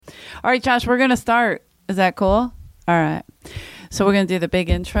All right, Josh, we're going to start. Is that cool? All right. So we're going to do the big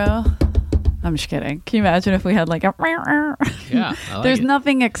intro. I'm just kidding. Can you imagine if we had like a... Yeah, I like There's it.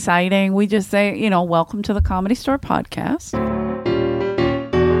 nothing exciting. We just say, welcome to the Comedy Store podcast.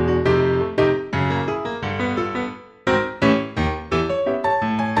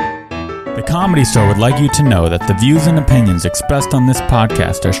 The Comedy Store would like you to know that the views and opinions expressed on this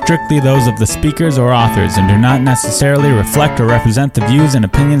podcast are strictly those of the speakers or authors and do not necessarily reflect or represent the views and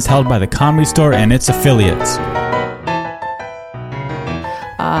opinions held by the Comedy Store and its affiliates.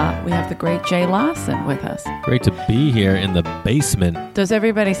 We have the great Jay Larson with us. Great to be here in the basement. Does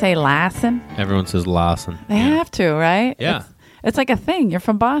everybody say Larson? Everyone says Larson. They have to, right? Yeah. It's like a thing. You're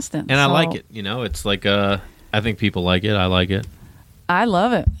from Boston. And I like it. It's like, I think people like it. I like it. I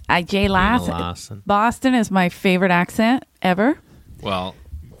love it. Jay Larson. Larson. Boston is my favorite accent ever. Well,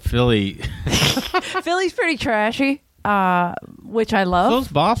 Philly. Philly's pretty trashy, which I love. So's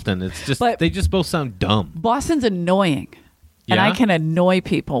Boston. It's just, But- they just both sound dumb. Boston's annoying. And Yeah? I can annoy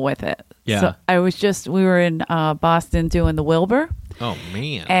people with it. Yeah. So we were in Boston doing the Wilbur, Oh,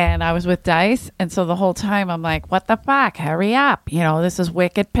 man. and I was with Dice, and so the whole time I'm like, what the fuck? Hurry up. This is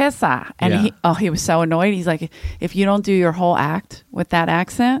wicked pissa. And Yeah. he was so annoyed. He's like, if you don't do your whole act with that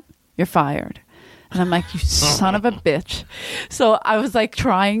accent, you're fired. And I'm like, you son of a bitch. So I was like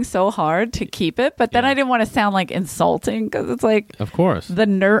trying so hard to keep it, but then I didn't want to sound like insulting because it's like Of course.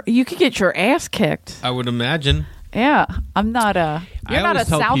 you could get your ass kicked. I would imagine. Yeah, I'm not you're I not a always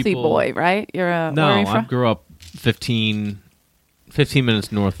tell Southie people- boy, right? You're a No, where are you I from? grew up 15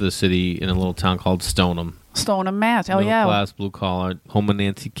 minutes north of the city in a little town called Stoneham. Stoneham, Mass. Oh Middle yeah. class, blue collar, home of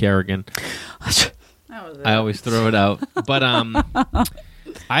Nancy Kerrigan. That was it. I always throw it out. But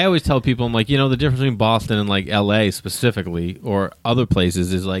I always tell people, I'm like, the difference between Boston and like LA specifically or other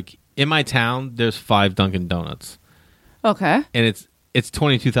places is like in my town, there's 5 Dunkin' Donuts. Okay. And it's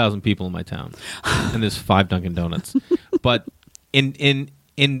 22,000 people in my town. And there's 5 Dunkin' Donuts. But in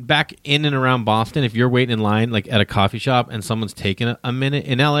back in and around Boston, if you're waiting in line like at a coffee shop and someone's taking a minute,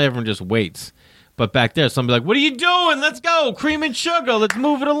 in LA everyone just waits. But back there, somebody's like, what are you doing? Let's go. Cream and sugar. Let's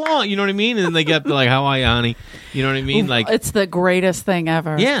move it along. You know what I mean? And then they get like, how are you, honey? You know what I mean? Like, it's the greatest thing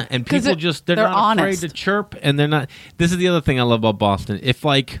ever. yeah. And 'Cause people they're not honest. afraid to chirp. And they're not. This is the other thing I love about Boston. If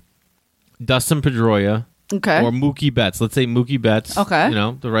like Dustin Pedroia Okay. or Mookie Betts, let's say Mookie Betts, Okay.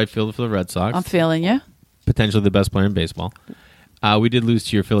 the right fielder for the Red Sox, I'm feeling you. potentially the best player in baseball. We did lose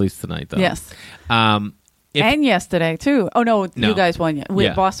to your Phillies tonight, though. Yes. If, And yesterday too. Oh no, No. you guys won.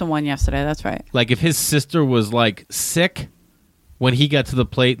 Yeah. Boston won yesterday. That's right. like, if his sister was like sick when he got to the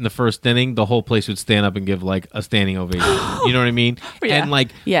plate in the first inning, the whole place would stand up and give like a standing ovation. You know what I mean? Yeah. And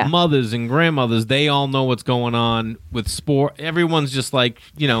like Yeah. mothers and grandmothers, they all know what's going on with sport. Everyone's just like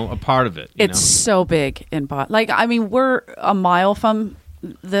a part of it. It's so big in Boston. Like, I mean, we're a mile from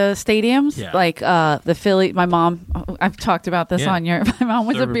the stadiums. Yeah. Like the Philly. My mom. I've talked about this Yeah. on your. My mom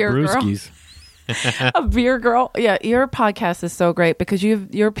was a Serving beer girl. brewskis. A beer girl. Yeah, your podcast is so great because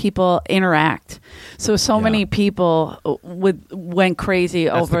your people interact. So Yeah. many people went crazy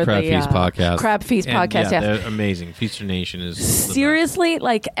That's over the CrabFeast podcast. CrabFeast And, podcast. Yeah, Yes. they're amazing. Feast Your Nation is the best. Seriously,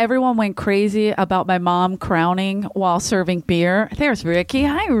 like everyone went crazy about my mom crowning while serving beer. There's Ricky.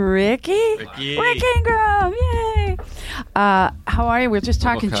 Hi, Ricky. Ricky. Ricky Ingram. Yay. How are you? We're just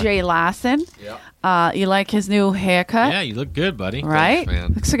talking Okay. Jay Larson. Yeah. You like his new haircut? Yeah, you look good, buddy. Right? Thanks,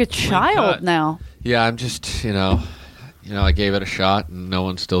 man. Looks like a child cut. now. Yeah, I'm just, I gave it a shot and no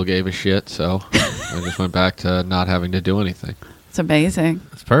one still gave a shit, so I just went back to not having to do anything. It's amazing.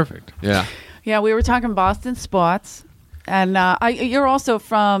 It's perfect. Yeah. Yeah, we were talking Boston sports, and you're also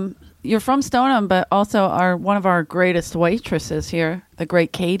from Stoneham, but also one of our greatest waitresses here, the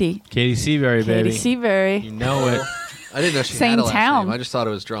great Katie. Katie Seabury, baby. Katie Seabury. You know it. I didn't know she Same had a last town. name. I just thought it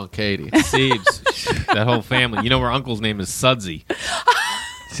was Drunk Katie. Seeds. That whole family. You know her uncle's name is Sudsy.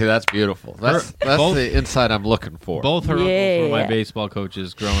 See, that's beautiful. That's both- the insight I'm looking for. Both her uncles were my Yeah. baseball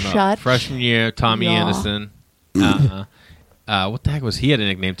coaches growing up. Shut Freshman year, Tommy Yeah. Anderson. What the heck was he? Had a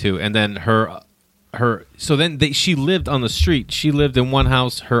nickname too. And then her. So then she lived on the street. She lived in one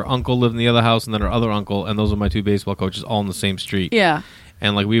house. Her uncle lived in the other house, and then her other uncle. And those were my 2 baseball coaches, all in the same street. Yeah.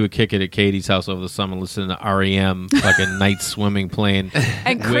 And like we would kick it at Katie's house over the summer, listening to REM, like a night swimming playing.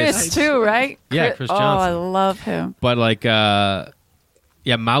 And Chris, with- too, right? Yeah, Chris Oh, I Johnson. love him. But like,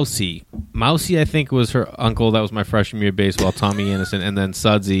 Mousy. Mousy, I think, was her uncle. That was my freshman year of baseball, Tommy Anderson. And then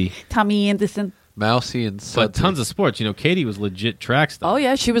Sudsy. Tommy Anderson. Mousy and But Sudsy. tons of sports. Katie was legit track stuff. Oh,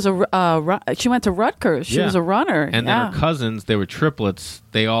 yeah. She was she went to Rutgers. She Yeah. was a runner. And yeah. then her cousins, they were triplets.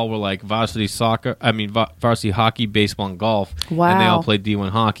 They all were like varsity hockey, baseball, and golf. Wow. And they all played D1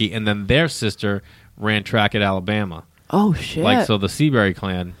 hockey. And then their sister ran track at Alabama. Oh, shit. Like, so the Seabury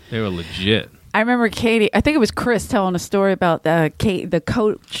clan, they were legit. I remember Katie, I think it was Chris telling a story about the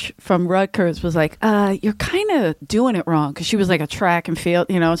coach from Rutgers was like, you're kind of doing it wrong. Because she was like a track and field,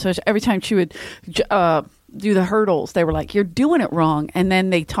 so every time she would do the hurdles, they were like, you're doing it wrong. And then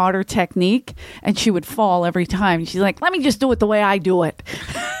they taught her technique and she would fall every time. She's like, let me just do it the way I do it.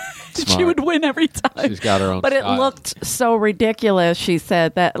 She would win every time. She's got her own But style. it looked so ridiculous, she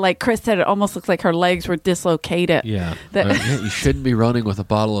said, that, like Chris said, it almost looked like her legs were dislocated. Yeah. You shouldn't be running with a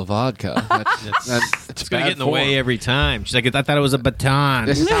bottle of vodka. It's going to get in the way every time. She's like, I thought it was a baton.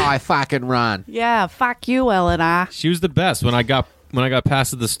 This is how I fucking run. Yeah, fuck you, Ellen. She was the best. When I got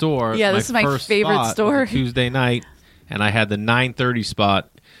past the store, Yeah, this is my first favorite spot store. was a Tuesday night, and I had the 9:30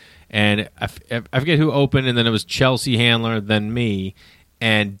 spot, and I forget who opened, and then it was Chelsea Handler, then me,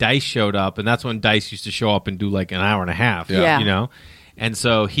 and Dice showed up, and that's when Dice used to show up and do like an hour and a half, Yeah. And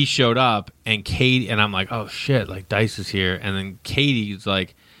so he showed up, and Katie, and I'm like, oh shit, like Dice is here, and then Katie's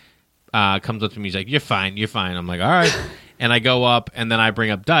like, comes up to me, she's like, you're fine. I'm like, all right, and I go up, and then I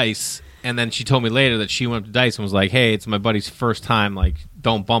bring up Dice. And then she told me later that she went up to Dice and was like, hey, it's my buddy's first time. Like,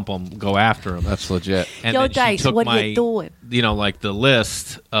 don't bump him. Go after him. That's legit. And Yo, then she Dice, took what my, are you doing? like the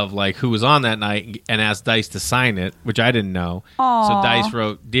list of like who was on that night and asked Dice to sign it, which I didn't know. Aww. So Dice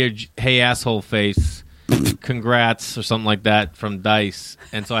wrote, dear, hey, asshole face, congrats, or something like that from Dice.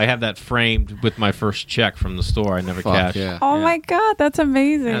 And so I have that framed with my first check from the store. I never Fuck cashed. yeah. Oh, my God. That's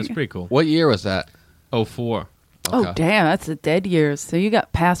amazing. Yeah, that's pretty cool. What year was that? 04. Oh, Okay. damn. That's the dead years. So you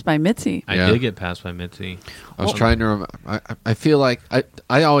got passed by Mitzi. I Yeah. did get passed by Mitzi. I was trying to remember. I feel like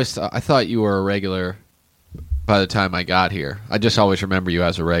I always I thought you were a regular by the time I got here. I just always remember you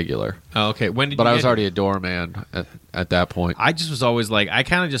as a regular. Oh, okay. When did But you I was get already a doorman at that point. I just was always like, I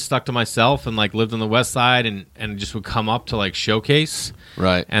kind of just stuck to myself and like lived on the west side and just would come up to like showcase.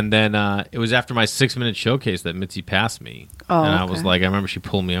 Right. And then it was after my 6-minute showcase that Mitzi passed me. Oh, and I okay. was like, I remember she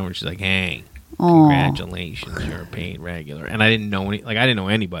pulled me over and she's like, hey, Aw. congratulations, you're a paid regular. And I didn't know I didn't know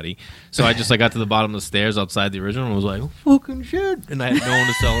anybody. So I just like got to the bottom of the stairs outside the original and was like, oh, fucking shit. And I had no one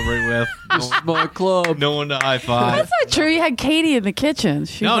to celebrate with. This is my club. No one to high five. That's not true. You had Katie in the kitchen.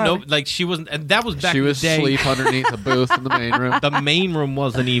 She No, probably- like she wasn't, and that was back She in was the day. asleep underneath a booth in the main room. The main room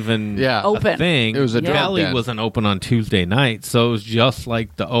wasn't even Yeah. Open. a thing. It was a drug Belly den. wasn't open on Tuesday night, so it was just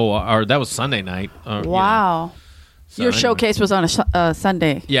like the or that was Sunday night. Or, Wow. So Your anyway. showcase was on a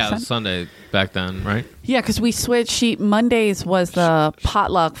Sunday. Yeah, it was Sunday back then, right? Yeah, because we switched. Mondays was the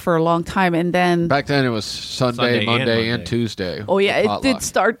potluck for a long time, and then Back then it was Sunday, Sunday and Monday, and Monday. Tuesday. oh yeah, it potluck. did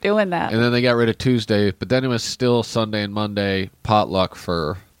start doing that. And then they got rid of Tuesday, but then it was still Sunday and Monday potluck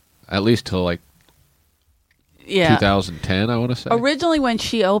for at least till like Yeah. 2010, I want to say. Originally, when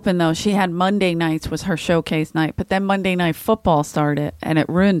she opened, though, she had Monday nights was her showcase night, but then Monday Night Football started, and it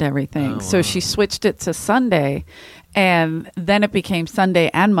ruined everything. Oh, So wow. she switched it to Sunday, and then it became Sunday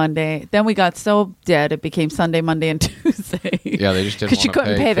and Monday. Then we got so dead, it became Sunday, Monday, and Tuesday. Yeah, they just didn't 'Cause she want to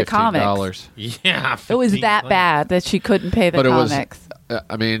couldn't pay pay the comics. $15. Yeah, It was 15 that plays. bad that she couldn't pay the But it was, comics.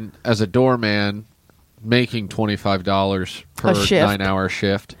 I mean, as a doorman, making $25 per A shift. 9-hour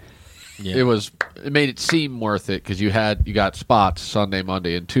shift, Yeah. it made it seem worth it because you got spots Sunday,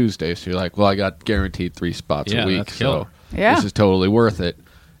 Monday, and Tuesday. So you're like, well, I got guaranteed 3 spots Yeah, a week, that's killer. so Yeah. this is totally worth it.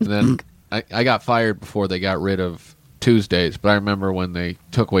 And then I got fired before they got rid of Tuesdays, but I remember when they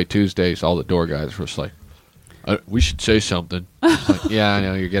took away Tuesdays, all the door guys were just like, we should say something. It's like, yeah, I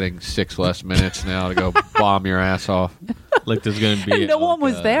know you're getting 6 less minutes now to go bomb your ass off. Like there's going to be And no one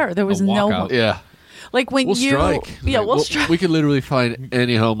was there. There was no walkout. one. Yeah. Like when We'll you, strike. yeah, Like, we'll strike. We could literally find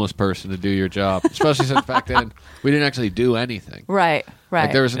any homeless person to do your job, especially since back then we didn't actually do anything. Right, right.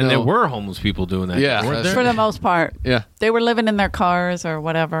 Like there was And no, there were homeless people doing that. Yeah, weren't that's there? For the most part, yeah, they were living in their cars or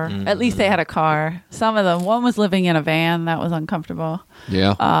whatever. At least they had a car. Some of them, one was living in a van. That was uncomfortable.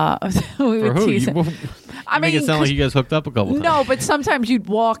 yeah. We For would who? tease You, him. I make mean, it sound like you guys hooked up a couple times. no, but sometimes you'd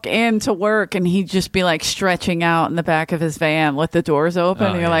walk into work and he'd just be like stretching out in the back of his van with the doors open. Oh,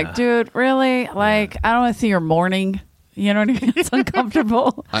 and you're yeah. like, dude, really? Like, I don't want to see your morning. You know what I mean? It's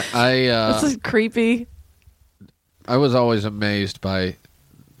uncomfortable. This is creepy. I was always amazed by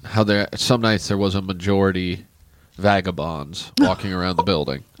how some nights there was a majority vagabonds walking around the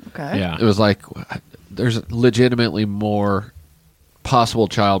building. Okay. Yeah. It was like there's legitimately more possible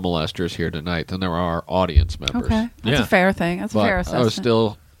child molesters here tonight than there are audience members. Okay. That's Yeah. a fair thing. That's a But fair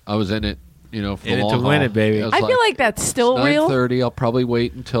assessment. I was in it, for In the it long to win haul. it, baby. was I feel like that's still it's real. 9:30. I'll probably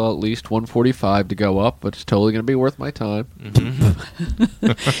wait until at least 1:45 to go up, but it's totally going to be worth my time.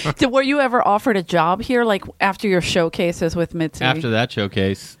 Were you ever offered a job here, like after your showcases with Mitzi? After that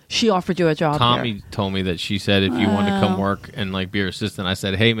showcase, she offered you a job Tommy here. told me that she said if you wanted to come work and like be her assistant, I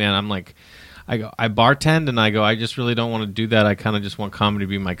said, hey man, I'm like, I go, I bartend, and I go, I just really don't want to do that. I kind of just want comedy to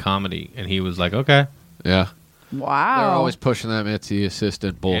be my comedy. And he was like, okay. Yeah. Wow. They're always pushing that Mitzi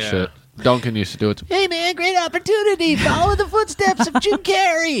assistant bullshit. Duncan used to do it. Hey, man, great opportunity. Follow the footsteps of Jim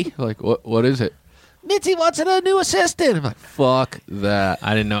Carrey. Like, what is it? Mitzi wants a new assistant. I'm like, fuck that.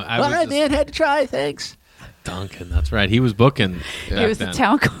 I didn't know. All right, man, had to try. Thanks. Duncan, that's right. He was booking. He was the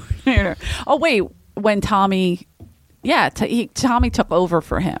town coordinator. Oh, wait. When Tommy... Yeah, Tommy took over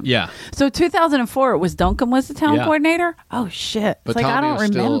for him. Yeah. So 2004, it was Duncan was the town coordinator? Oh, shit. But It's like, Tommy I don't was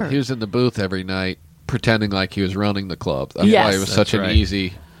remember. he was in the booth every night pretending like he was running the club. That's Yes. why it was such an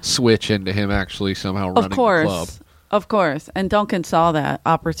easy switch into him actually somehow running the club. Of course. And Duncan saw that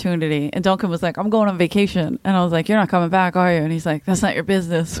opportunity. And Duncan was like, I'm going on vacation. And I was like, you're not coming back, are you? And he's like, that's not your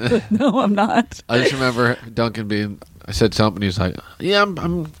business. No, I'm not. I just remember Duncan I said something, he's like, yeah,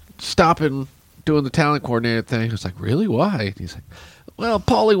 I'm stopping doing the talent coordinator thing. I was like, really? Why? And he's like, well,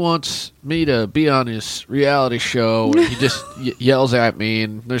 Paulie wants me to be on his reality show, and he just yells at me,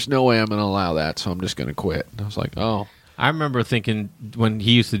 and there's no way I'm going to allow that, so I'm just going to quit. And I was like, oh. I remember thinking when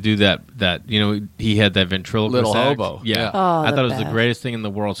he used to do that he had that ventriloquist Little act. hobo. Yeah. Oh, I thought it was best. the greatest thing in the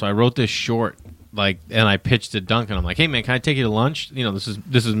world. So I wrote this short, and I pitched to Duncan. I'm like, hey man, can I take you to lunch? This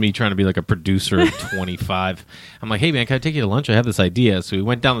is me trying to be like a producer at 25. I'm like, hey man, can I take you to lunch? I have this idea. So we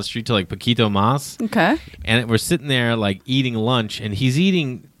went down the street to like Paquito Mas. Okay. And we're sitting there like eating lunch, and he's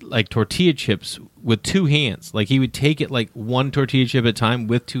eating like tortilla chips with two hands. Like he would take it like one tortilla chip at a time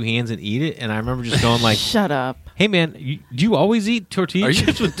with two hands and eat it. And I remember just going like, Shut up. hey man, do you always eat tortilla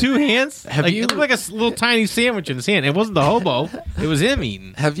chips with two hands? Have like, you- it looked like a little tiny sandwich in his hand. It wasn't the hobo; it was him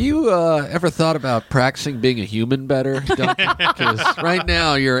eating. Have you ever thought about practicing being a human better, Duncan? Because right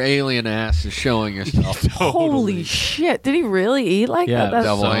now your alien ass is showing yourself. Holy shit. Did he really eat like Yeah, that? That's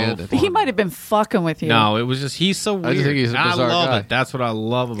double-handed. He might have been fucking with you. No, it was just he's so weird. I just think he's a And bizarre I love guy. it. That's what I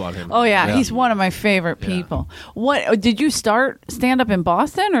love about him. Oh yeah, Yeah. he's one of my favorite people. What did you start stand up in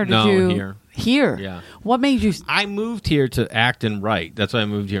Boston or did No, you here. Here? Yeah. What made you I moved here to act and write. That's why I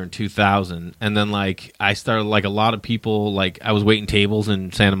moved here in 2000. And then, like, I started, like, a lot of people, like, I was waiting tables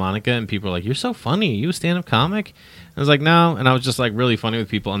in Santa Monica, and people were like, you're so funny. Are you a stand-up comic? I was like, no. And I was just, like, really funny with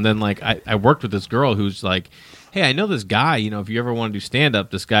people. And then, like, I worked with this girl who's like, hey, I know this guy. If you ever want to do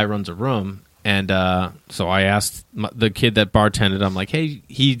stand-up, this guy runs a room. And so I asked the kid that bartended, I'm like, hey,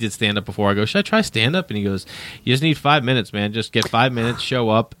 he did stand-up before. I go, should I try stand-up? And he goes, you just need 5 minutes, man. Just get 5 minutes, show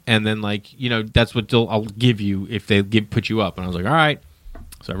up, and then, like, that's what I'll give you if they put you up. And I was like, all right.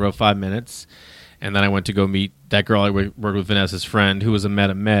 So I wrote 5 minutes, and then I went to go meet that girl I worked with, Vanessa's friend, who was a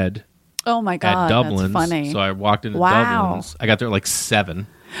med Oh my god, at Dublin's. that's funny. So I walked into Wow. Dublin's. I got there at like 7.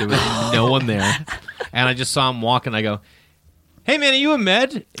 There was no one there. And I just saw him walking. I go, hey, man, are you a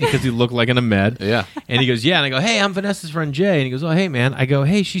med? Because he looked like a med. Yeah. And he goes, yeah. And I go, hey, I'm Vanessa's friend Jay. And he goes, oh, hey, man. I go,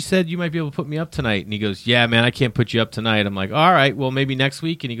 hey, she said you might be able to put me up tonight. And he goes, yeah, man, I can't put you up tonight. I'm like, all right, well, maybe next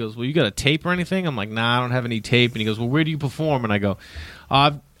week. And he goes, well, you got a tape or anything? I'm like, nah, I don't have any tape. And he goes, well, where do you perform? And I go,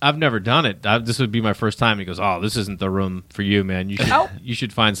 I've never done it. This would be my first time. And he goes, oh, this isn't the room for you, man. You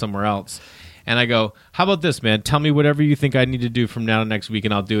should find somewhere else. And I go, how about this, man? Tell me whatever you think I need to do from now to next week,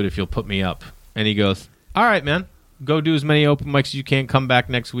 and I'll do it if you'll put me up. And he goes, all right, man. Go do as many open mics as you can. Come back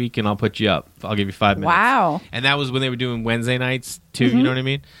next week, and I'll put you up. I'll give you 5 minutes. Wow. And that was when they were doing Wednesday nights, too. You know what I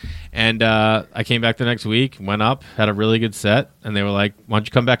mean? And I came back the next week, went up, had a really good set. And they were like, why don't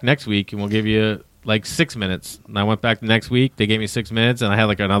you come back next week, and we'll give you, like, 6 minutes. And I went back the next week. They gave me 6 minutes, and I had,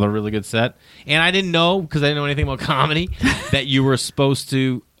 like, another really good set. And I didn't know, because I didn't know anything about comedy, that you were supposed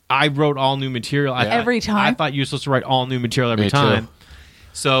to... I wrote all new material. Every time? I thought you were supposed to write all new material every Me too. time.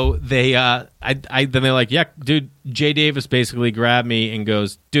 So they, then they're like, yeah, dude, Jay Davis basically grabbed me and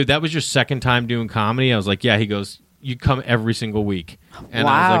goes, dude, that was your second time doing comedy? I was like, yeah. He goes, you come every single week. And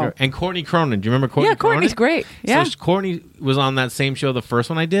I was Wow. like, and Courtney Cronin, do you remember Courtney Yeah, Courtney's Cronin? great. Yeah. So Courtney was on that same show, the first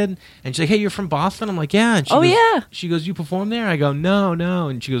one I did, and she's like, hey, you're from Boston? I'm like, yeah. And she Oh, goes, yeah. She goes, you perform there? I go, no.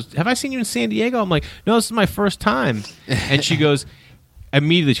 And she goes, have I seen you in San Diego? I'm like, no, this is my first time. And she goes,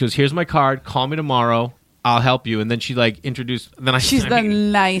 immediately, she goes, here's my card. Call me tomorrow. I'll help you. And then she like introduced. Then She's the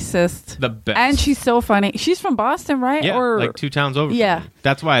nicest. the best. And she's so funny. She's from Boston, right? yeah, Or like 2 towns over. from Yeah. me.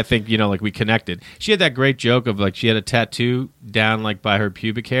 That's why I think like we connected. She had that great joke of like she had a tattoo down like by her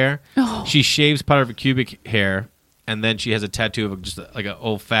pubic hair. Oh. She shaves part of her pubic hair. And then she has a tattoo of just like an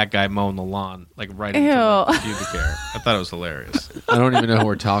old fat guy mowing the lawn, like right into like, the pubic hair. I thought it was hilarious. I don't even know who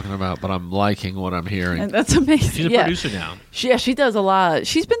we're talking about, but I'm liking what I'm hearing. And that's amazing. She's a yeah. producer now. She does a lot.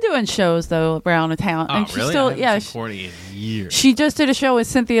 She's been doing shows though around the town. Oh, and she's really? still I haven't seen Courtney in years. She just did a show with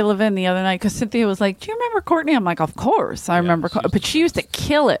Cynthia Levin the other night because Cynthia was like, "Do you remember Courtney?" I'm like, "Of course, I remember." But she used to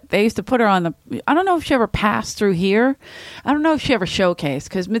kill it. They used to put her on the. I don't know if she ever passed through here. I don't know if she ever showcased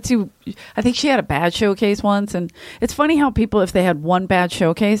because Mitzi. I think she had a bad showcase once, and it's funny how people, if they had one bad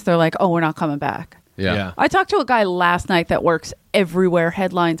showcase, they're like, "Oh, we're not coming back." Yeah. I talked to a guy last night that works everywhere,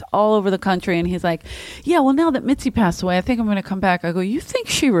 headlines all over the country, and he's like, "Yeah, well, now that Mitzi passed away, I think I'm going to come back." I go, "You think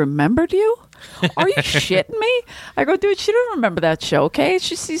she remembered you? Are you shitting me?" I go, "Dude, she didn't remember that showcase.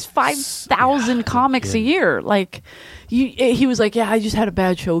 She sees 5,000 comics a year." Like, he was like, "Yeah, I just had a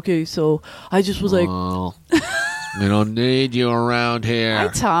bad showcase, so I just was like." Oh, we don't need you around here. Hi,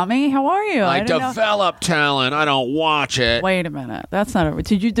 Tommy. How are you? I didn't know- develop talent. I don't watch it. Wait a minute. That's not a.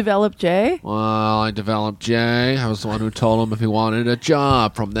 Did you develop Jay? Well, I developed Jay. I was the one who told him if he wanted a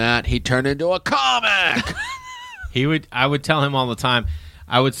job. From that, he turned into a comic. I would tell him all the time.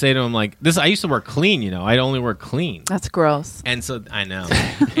 I would say to him like this. I used to work clean. I'd only work clean. That's gross. And so I know.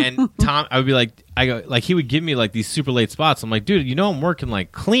 And Tom, I would be like, he would give me like these super late spots. I'm like, dude, I'm working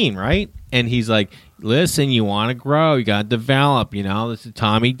like clean, right? And he's like, listen, you want to grow, you got to develop. This is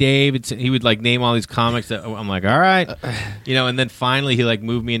Tommy Davidson. He would like name all these comics that I'm like, all right, And then finally he like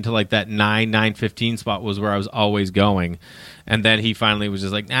moved me into like that 9:15 spot was where I was always going. And then he finally was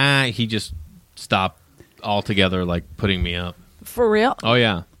just like, nah. He just stopped altogether, like putting me up. For real? Oh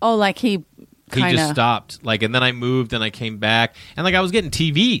yeah. Oh, like he just stopped. Like, and then I moved and I came back and like I was getting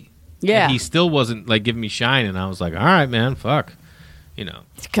TV. Yeah. And he still wasn't like giving me shine, and I was like, all right, man, fuck. You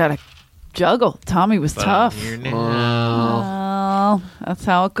gotta juggle. Tommy was But tough. I'm here now. Oh, that's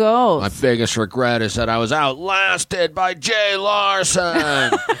how it goes. My biggest regret is that I was outlasted by Jay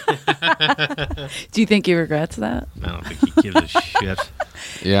Larson. Do you think he regrets that? I don't think he gives a shit.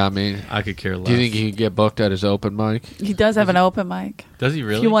 Yeah, I mean, I could care less. do you think he could get booked at his open mic? He does have an open mic. Does he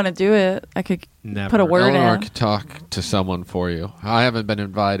really? If you want to do it, I could Never. put a word Eleanor in. could talk to someone for you. I haven't been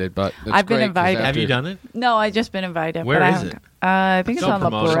invited, but it's I've been great 'cause invited. Have after- you done it? No, I just been invited. Where but I is haven't- it? I think it's Don't on La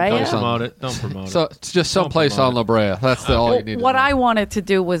promote it. Brea. Don't promote it. Don't promote So it. it's just Don't someplace promote on La Brea. That's the all you need. What to know. I wanted to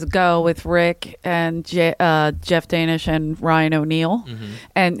do was go with Rick and Jeff Danish and Ryan O'Neill. Mm-hmm.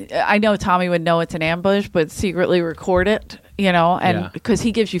 And I know Tommy would know it's an ambush, but secretly record it, and Yeah. because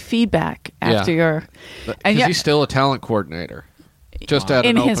he gives you feedback after your. Because he's still a talent coordinator. Just at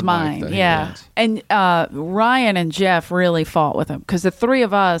in an his open mic mind, that he yeah. runs. And Ryan and Jeff really fought with him because the three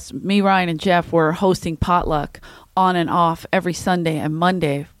of us, me, Ryan, and Jeff, were hosting potluck on and off every Sunday and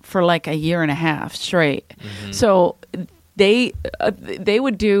Monday for like a year and a half straight. Mm-hmm. So they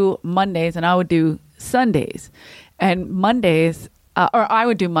would do Mondays and I would do Sundays, and Mondays or I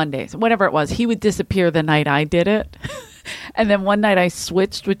would do Mondays, whatever it was. He would disappear the night I did it. And then one night I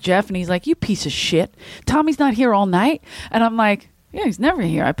switched with Jeff and he's like, "You piece of shit. Tommy's not here all night." And I'm like, "Yeah, he's never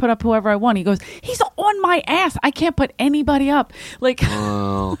here. I put up whoever I want." He goes, "He's on my ass. I can't put anybody up." Like,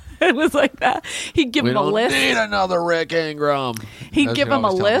 Oh, it was like that. He'd give we him a don't list. need another Rick Ingram. He'd That's give what I him a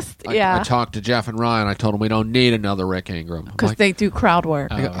always tell him. list. Yeah. I talked to Jeff and Ryan. I told them we don't need another Rick Ingram. I'm Because like, they do crowd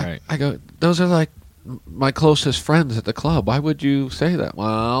work. Oh, right. I go, those are like my closest friends at the club. Why would you say that?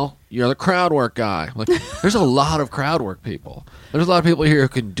 Well, you're the crowd work guy. Like, there's a lot of crowd work people. There's a lot of people here who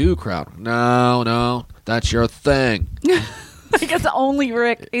can do crowd work. No, that's your thing. Like, it's only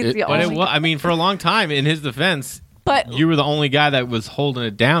Rick. He's the But only. for a long time, in his defense, But you were the only guy that was holding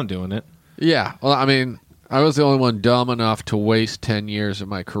it down doing it. Yeah. Well, I mean, I was the only one dumb enough to waste 10 years of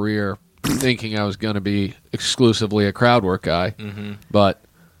my career thinking I was going to be exclusively a crowd work guy. Mm-hmm. But,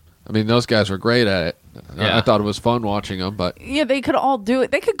 I mean, those guys were great at it. Yeah. I thought it was fun watching them, but yeah, they could all do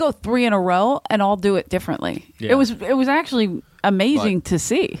it. They could go 3 in a row and all do it differently. Yeah. It was actually amazing to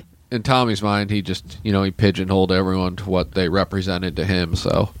see. in Tommy's mind, he just, he pigeonholed everyone to what they represented to him.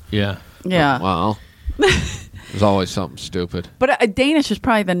 So, Yeah. Yeah. wow. There's always something stupid. But Danish is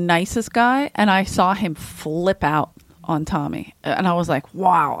probably the nicest guy, and I saw him flip out on Tommy. And I was like,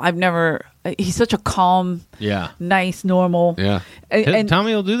 wow, I've never... He's such a calm, Yeah. nice, normal... Yeah. And,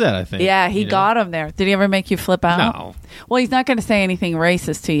 Tommy will do that, I think. yeah, he got him there. Did he ever make you flip out? No. Well, he's not going to say anything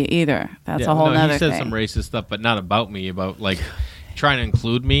racist to you either. That's Yeah, a whole no, nother he said thing. some racist stuff, but not about me, about like trying to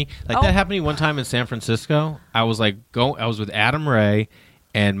include me. Like Oh. that happened to me one time in San Francisco. I was like I was with Adam Ray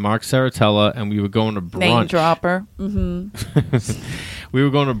and Mark Saratella, and we were going to brunch. Name dropper. hmm We were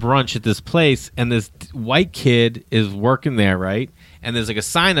going to brunch at this place, and this white kid is working there, right? And there's like a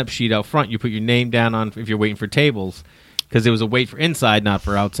sign-up sheet out front. You put your name down on if you're waiting for tables, because there was a wait for inside, not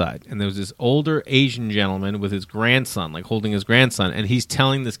for outside. And there was this older Asian gentleman with his grandson, like holding his grandson, and he's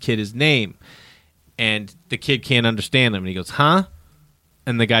telling this kid his name, and the kid can't understand him. And he goes, "Huh?"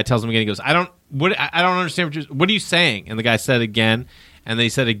 And the guy tells him again. He goes, "I don't understand what are you saying?" And the guy said it again, and then he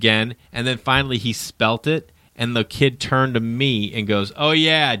said it again, and then finally he spelt it. and the kid turned to me and goes, "Oh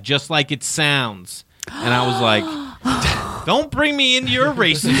yeah, just like it sounds." And I was like, "Don't bring me into your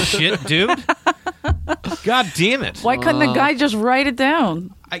racist shit, dude." God damn it. Why couldn't the guy just write it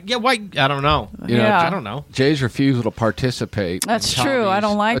down? Why? I don't know. Yeah. I don't know. Jay's refusal to participate. That's in true. I Tommy's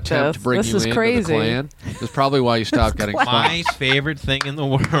don't like attempt this. To bring This you is into crazy. The Klan is probably why you stopped getting My spots. favorite thing in the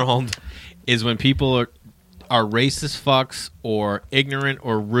world is when people are racist fucks or ignorant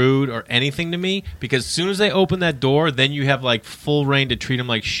or rude or anything to me, because as soon as they open that door, then you have like full reign to treat them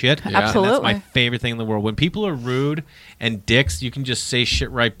like shit. Yeah. Absolutely. And that's my favorite thing in the world. When people are rude and dicks, you can just say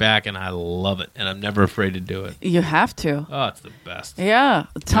shit right back, and I love it, and I'm never afraid to do it. You have to. Oh, it's the best. Yeah.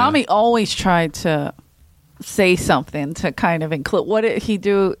 Tommy always tried to say something to kind of include. What did he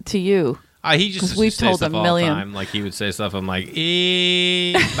do to you? He just 'Cause we've used to say told stuff a all million. the time. Like he would say stuff. I'm like,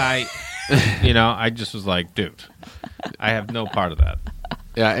 bye. I just was like, dude, I have no part of that.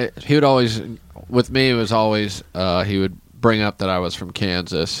 Yeah, he would always, with me, it was always, he would bring up that I was from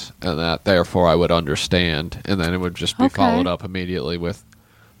Kansas and that therefore I would understand. And then it would just be Okay. followed up immediately with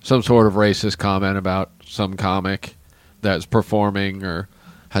some sort of racist comment about some comic that's performing or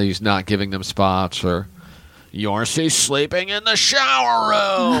how he's not giving them spots or you're sleeping in the shower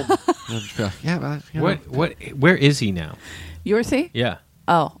room. And I'd just be like, yeah, but, you know, Where is he now? Yorsey? Yeah.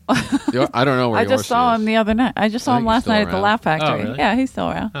 Oh. I don't know where I just saw him the other night. I just saw I him think he's last still night at the around. Laugh Factory. Oh, really? Yeah, he's still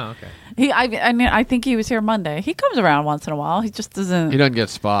around. Oh, okay. I think he was here Monday. He comes around once in a while. He just doesn't. He doesn't get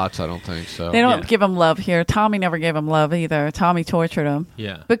spots, I don't think so. They don't Yeah. give him love here. Tommy never gave him love either. Tommy tortured him.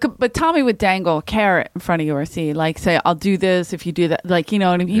 Yeah. But Tommy would dangle a carrot in front of Yorsey, like say, "I'll do this if you do that." Like, you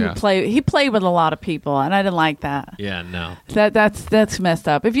know what I mean? He Yeah. would play. He played with a lot of people, and I didn't like that. Yeah, no. That's messed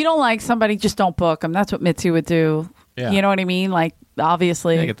up. If you don't like somebody, just don't book them. That's what Mitzi would do. Yeah. You know what I mean? Like,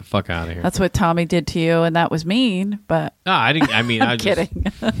 obviously, Yeah, get the fuck out of here. that's what Tommy did to you, and that was mean. But No, I didn't. I mean, I'm I just,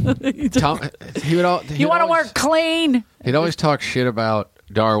 kidding. He would You want to work clean? He'd always talk shit about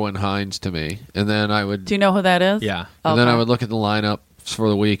Darwin Hines to me, and then I would Do you know who that is? Yeah. and then I Okay. would look at the lineup for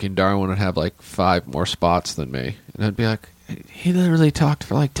the week, and Darwin would have like 5 more spots than me, and I'd be like, he literally talked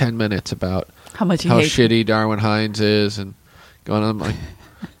for like 10 minutes about How much he how hates shitty Darwin Hines is, and going on like,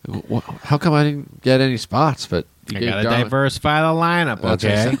 how come I didn't get any spots? But you I gave gotta Darwin- diversify the lineup, That's what he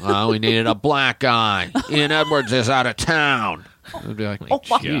okay? said. Well, we needed a black guy. Ian Edwards is out of town. I'd be like, Oh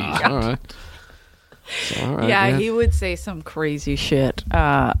my geez, God. all right. So, all right, yeah, man. he would say some crazy shit.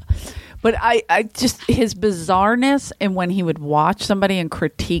 But I just his bizarreness and when he would watch somebody and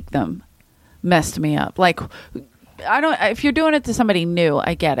critique them messed me up. Like, I don't. If you're doing it to somebody new,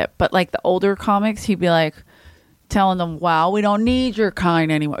 I get it. But like the older comics, he'd be like telling them, "Wow, we don't need your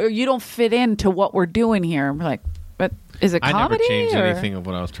kind anymore. Or, you don't fit into what we're doing here." And we're like, "But is it I never comedy?" changed or? anything of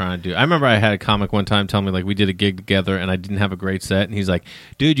what I was trying to do. I remember I had a comic one time tell me like we did a gig together and I didn't have a great set, and he's like,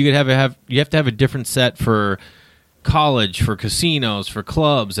 "Dude, you could you have to have a different set for college, for casinos, for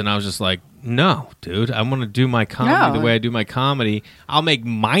clubs." And I was just like, "No, dude, I want to do my comedy No. the way I do my comedy. I'll make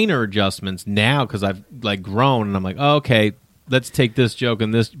minor adjustments now because I've like grown, and I'm like, oh, okay, let's take this joke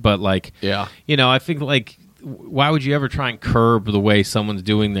and this, but like, Yeah. I think like." Why would you ever try and curb the way someone's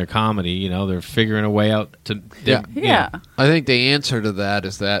doing their comedy? They're figuring a way out to. Yeah. Yeah. I think the answer to that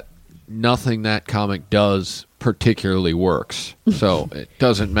is that nothing that comic does particularly works. So it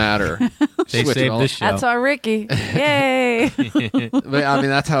doesn't matter. They Switch it saved all- this show. That's our Ricky. Yay! But, I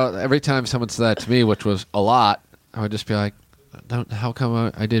mean, that's how every time someone said that to me, which was a lot, I would just be like, how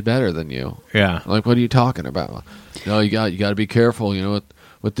come I did better than you? Yeah. Like, what are you talking about? No, you got to be careful.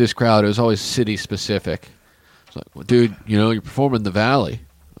 With this crowd, it was always city specific. It's like, well, dude, you're performing the Valley.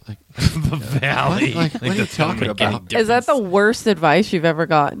 Like, The Valley. What are you that doesn't talking make any about? Is that the difference. worst advice you've ever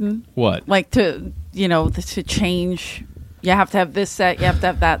gotten? What? Like to change, you have to have this set, you have to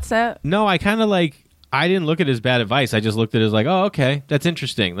have that set. No, I kind of I didn't look at it as bad advice. I just looked at it as like, oh, okay, that's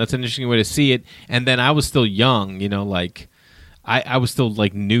interesting. That's an interesting way to see it. And then I was still young, I was still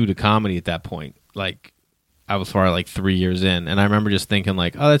like new to comedy at that point. Like I was probably like 3 years in, and I remember just thinking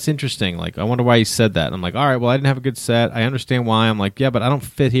like, oh, that's interesting. Like I wonder why he said that. And I'm like, all right, well, I didn't have a good set. I understand why. I'm like, yeah, but I don't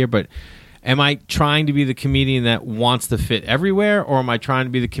fit here. But am I trying to be the comedian that wants to fit everywhere, or am I trying to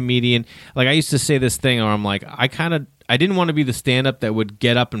be the comedian? Like I used to say this thing, or I'm like, I didn't want to be the stand-up that would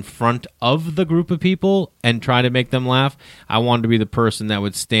get up in front of the group of people and try to make them laugh. I wanted to be the person that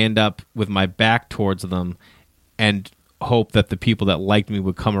would stand up with my back towards them and hope that the people that liked me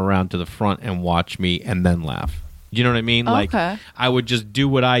would come around to the front and watch me and then laugh. You know what I mean? Like Okay. I would just do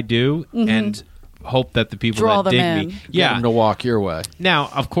what I do and hope that the people Draw that them dig in. me. Get them to walk your way.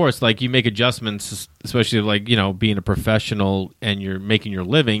 Now, of course, like you make adjustments, especially like, being a professional and you're making your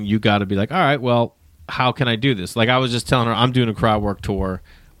living, you got to be like, all right, well, how can I do this? Like I was just telling her, I'm doing a crowd work tour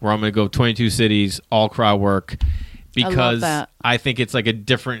where I'm going to go 22 cities, all crowd work, because that. I think it's like a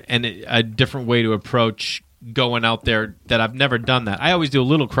different way to approach going out there that I've never done that. I always do a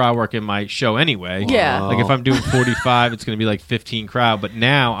little crowd work in my show anyway. Yeah. Like if I'm doing 45, it's going to be like 15 crowd. But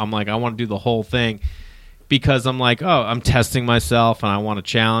now I'm like, I want to do the whole thing because I'm like, oh, I'm testing myself and I want a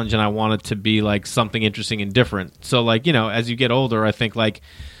challenge and I want it to be like something interesting and different. So like, as you get older, I think like,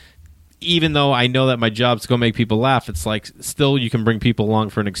 even though I know that my job's to go make people laugh, it's like still you can bring people along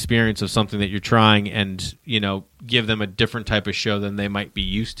for an experience of something that you're trying and, give them a different type of show than they might be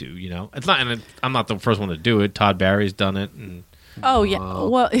used to, It's not, and I'm not the first one to do it. Todd Barry's done it. And, Oh, yeah.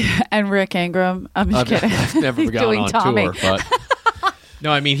 Well, and Rick Ingram. I'm just kidding. I've never He's gone doing on Tommy. tour, but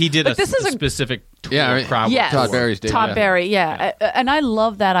no, I mean, he did a this is a- specific tour Yeah, I mean, crowd. Yes. Todd Barry's did. Todd yeah. Barry, yeah. And I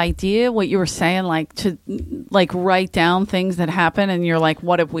love that idea, what you were saying, like to like write down things that happen and you're like,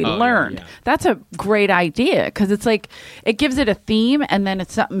 what have we Oh, yeah, learned? yeah. That's a great idea because it's like, it gives it a theme and then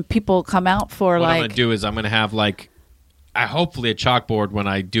it's something people come out for What I'm like. going to do is I'm going to have like, hopefully a chalkboard when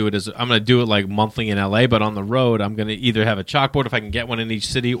I do it. I'm going to do it like monthly in LA, but on the road, I'm going to either have a chalkboard if I can get one in each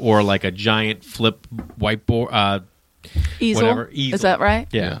city or like a giant flip whiteboard, Easel. whatever, easel. Is that right?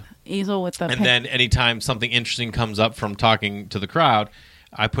 Yeah. Easel with the And then anytime something interesting comes up from talking to the crowd,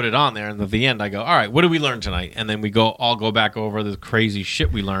 I put it on there, and at the end I go, all right, what did we learn tonight? And then we all go back over the crazy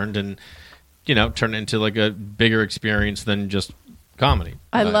shit we learned and, turn it into like a bigger experience than just comedy.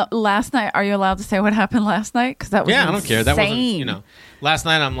 I love last night. Are you allowed to say what happened last night? Because that was I don't care. That insane. wasn't, last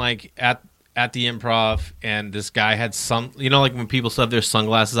night I'm like at the Improv, and this guy had like when people still have their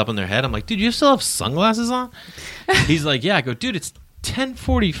sunglasses up on their head, I'm like, dude, you still have sunglasses on? He's like, yeah. I go, dude, it's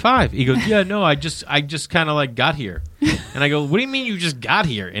 10:45. He goes, yeah, no, I just kind of like got here. And I go, what do you mean you just got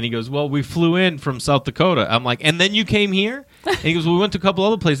here? And he goes, well, we flew in from South Dakota. I'm like, and then you came here? And he goes, well, we went to a couple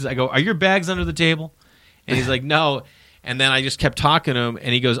other places. I go, are your bags under the table? And he's like, no. And then I just kept talking to him,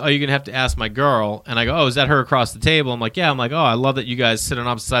 and he goes, oh, you're going to have to ask my girl. And I go, oh, is that her across the table? I'm like, yeah. I'm like, oh, I love that you guys sit on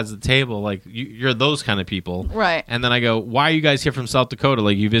opposite sides of the table. Like, you're those kind of people. Right. And then I go, why are you guys here from South Dakota?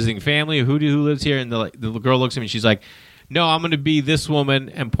 Like, you visiting family? Who lives here? And the girl looks at me, and she's like, no, I'm going to be this woman,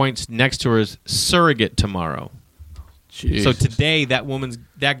 and points next to her as surrogate tomorrow. Jesus. So today,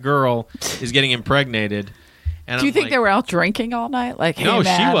 that girl is getting impregnated. And Do you I'm think like, they were out drinking all night? Like, hey, no,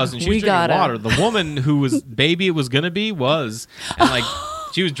 man, she wasn't. She was we drinking gotta- water. The woman who was baby it was gonna be was, and like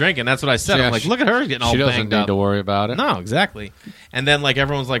she was drinking. That's what I said. Yeah, I'm like, look at her getting all she doesn't banged need up. to worry about it. No, exactly. And then like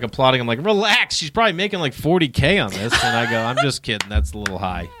everyone's like applauding. I'm like, relax. She's probably making like $40K on this. And I go, I'm just kidding. That's a little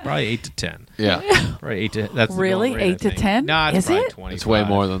high. Probably 8 to 10. Yeah, Probably 8 to. That's the Really? going rate, 8 to I think. 10? Nah, it's Is probably it? 25. it's way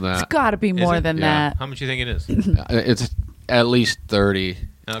more than It's that. got to be more it? than Yeah. that. How much do you think it is? It's at least 30.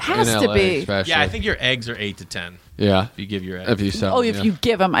 Okay. Has in to LA, be. especially. Yeah, I think your eggs are 8 to 10. Yeah, If you give your eggs. if you sell. Oh, if yeah. you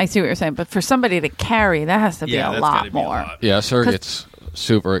give them, I see what you're saying. But for somebody to carry, that has to be yeah, a that's lot gotta be a more. lot. Yeah, surrogate's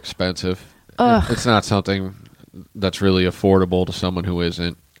super expensive. Ugh. It's not something that's really affordable to someone who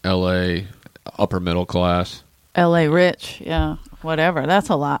isn't LA upper middle class. L.A. rich, yeah, whatever. That's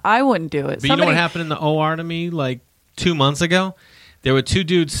a lot. I wouldn't do it. But you know what happened in the OR to me like 2 months ago? There were two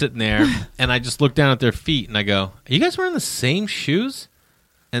dudes sitting there, and I just looked down at their feet, and I go, are you guys wearing the same shoes?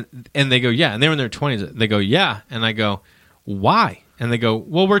 And they go, yeah. And they were in their 20s. They go, yeah. And I go, why? And they go,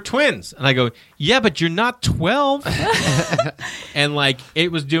 well, we're twins. And I go, yeah, but you're not 12. And like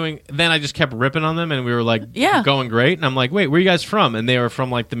it was doing, then I just kept ripping on them, and we were like Yeah. going great. And I'm like, wait, where are you guys from? And they were from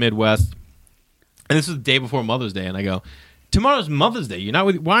like the Midwest. And this was the day before Mother's Day. And I go, tomorrow's Mother's Day. You're not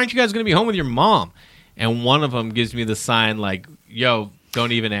with, why aren't you guys going to be home with your mom? And one of them gives me the sign like, yo,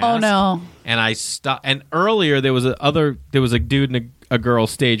 don't even ask. Oh, no. And I stopped. And earlier there was a dude and a girl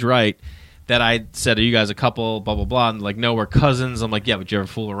stage right that I said, are you guys a couple, blah, blah, blah. And like, no, we're cousins. I'm like, yeah, but you ever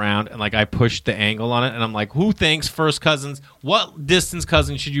fool around? And like I pushed the angle on it. And I'm like, who thinks first cousins, what distance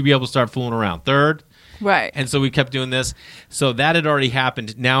cousins should you be able to start fooling around? Third? Right. And so we kept doing this. So that had already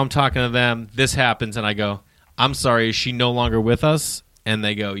happened. Now I'm talking to them. This happens. And I go, I'm sorry, is she no longer with us? And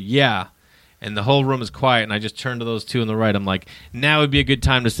they go, yeah. And the whole room is quiet. And I just turn to those two on the right. I'm like, now would be a good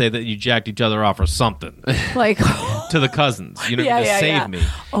time to say that you jacked each other off or something Like, to the cousins. You know, Yeah, to yeah, save yeah. me.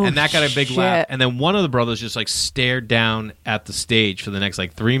 Oh, and that got a big shit. laugh. And then one of the brothers just like stared down at the stage for the next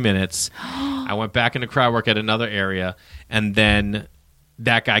like 3 minutes. I went back into crowd work at another area. And then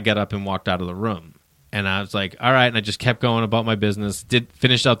that guy got up and walked out of the room. And I was like, all right. And I just kept going about my business,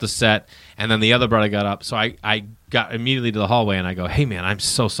 finished out the set. And then the other brother got up. So I got immediately to the hallway and I go, hey, man, I'm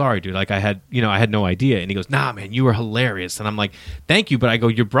so sorry, dude. Like I had no idea. And he goes, nah, man, you were hilarious. And I'm like, thank you. But I go,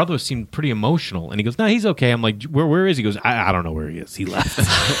 your brother seemed pretty emotional. And he goes, no, he's okay. I'm like, where is he? He goes, I don't know where he is. He left.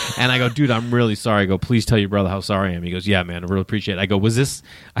 And I go, dude, I'm really sorry. I go, please tell your brother how sorry I am. He goes, yeah, man, I really appreciate it. I go, was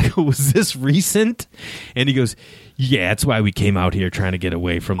this recent? And he goes, Yeah, that's why we came out here trying to get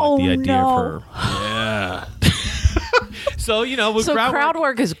away from the idea of her. Yeah. So, with crowd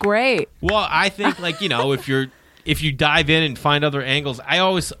work is great. Well, I think if you dive in and find other angles, I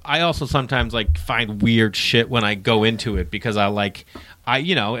also sometimes find weird shit when I go into it because when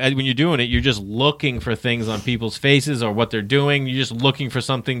you're doing it, you're just looking for things on people's faces or what they're doing. You're just looking for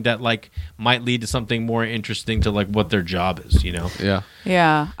something that might lead to something more interesting to what their job is, Yeah.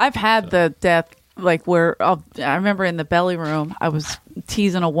 Yeah. I've had the death where I remember in the belly room, I was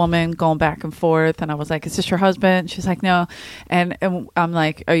teasing a woman going back and forth, and I was like, "Is this your husband?" She's like, "No," and I'm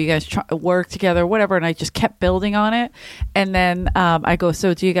like, "Are you guys work together, whatever?" And I just kept building on it, and then I go,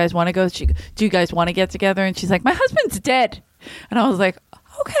 "So do you guys want to go? Do you guys want to get together?" And she's like, "My husband's dead," and I was like,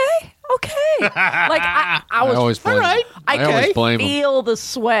 "Okay." I was always blame all right. I always blame him. Feel the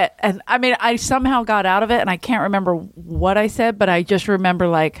sweat, and I mean, I somehow got out of it, and I can't remember what I said, but I just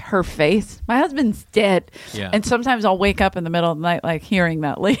remember her face. My husband's dead, and sometimes I'll wake up in the middle of the night hearing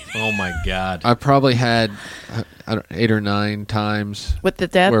that lady. Oh my god! I probably had 8 or 9 times With the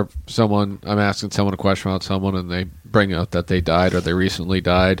death, where I'm asking someone a question about someone, and they bring up that they died or they recently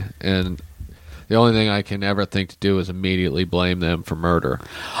died, and the only thing I can ever think to do is immediately blame them for murder.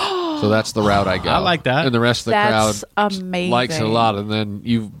 So that's the route I go. I like that. And the rest of the That's crowd amazing. likes it a lot. And then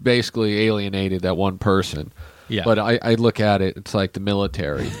you've basically alienated that one person. Yeah. But I look at it, it's like the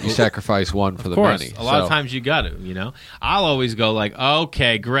military. You sacrifice one for the many. A lot of times you got to, I'll always go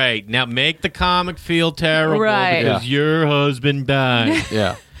okay, great. Now make the comic feel terrible because your husband died.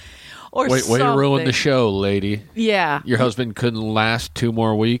 Yeah. or Way to ruin the something. show, lady. Yeah. Your husband couldn't last 2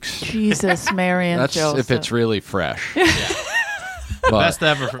 more weeks. Jesus, Mary and That's Joseph. if it's really fresh. The best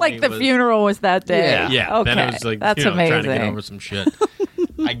ever for me the was, funeral was that day. Yeah. Okay. Then it was That's trying to get amazing. over some shit.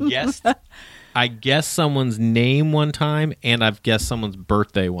 I guessed someone's name one time, and I've guessed someone's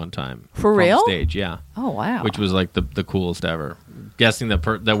birthday one time. For from real? Stage, yeah. Oh, wow. Which was the coolest ever. Guessing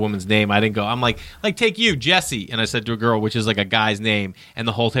that woman's name, I didn't go. I'm like take you, Jesse, and I said to a girl, which is a guy's name, and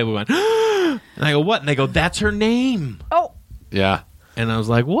the whole table went, and I go, what? And they go, that's her name. Oh. Yeah. And I was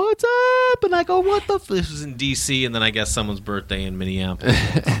like, what's up? And I go, what the? This was in D.C., and then I guess someone's birthday in Minneapolis.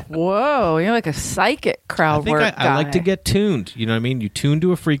 Whoa. You're like a psychic crowd work guy. I like to get tuned. You know what I mean? You tune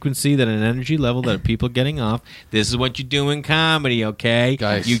to a frequency, that an energy level that people are getting off. This is what you do in comedy, okay?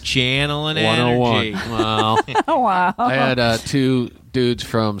 Guys, you channel an 101. energy. Wow. Oh, wow. I had 2 dudes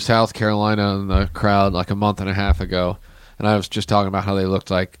from South Carolina in the crowd a month and a half ago, and I was just talking about how they looked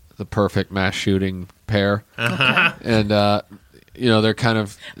like the perfect mass shooting pair. Uh-huh. And they're kind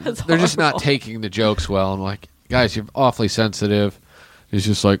of they're just not horrible. taking the jokes well. I'm like, guys, you're awfully sensitive. He's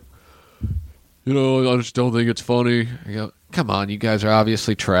just like, I just don't think it's funny. I go, come on, you guys are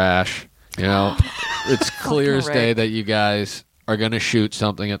obviously trash. It's clear as day that you guys are going to shoot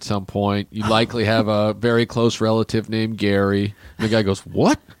something at some point. You likely have a very close relative named Gary. And the guy goes,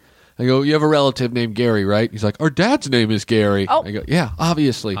 what? I go, you have a relative named Gary, right? He's like, our dad's name is Gary. Oh. I go, yeah,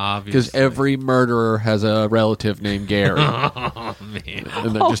 obviously. Because every murderer has a relative named Gary. Oh, man.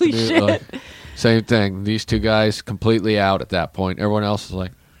 And they're Holy shit. Same thing. These 2 guys completely out at that point. Everyone else is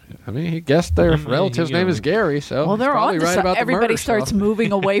like, he guessed their relative's name is Gary, so Well, they're probably on to right some- about the everybody murder starts stuff.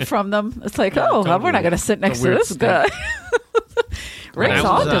 moving away from them. It's like, totally. we're not going to sit next to weird this guy. Rick's I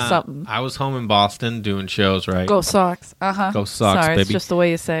on was, to something. I was home in Boston doing shows, right? Go Sox. Uh-huh. Go Sox, Sorry, baby. it's just the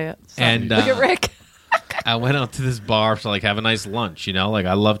way you say it. Sorry. And, Look at Rick. I went out to this bar to have a nice lunch,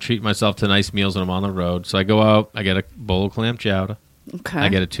 I love treating myself to nice meals when I'm on the road. So I go out, I get a bowl of clam chowder, Okay. I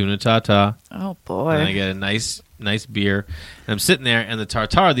get a tuna tartare, Oh, boy. and I get a nice beer. And I'm sitting there, and the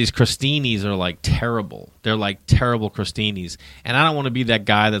tartare, these crostinis are terrible. They're terrible crostinis. And I don't want to be that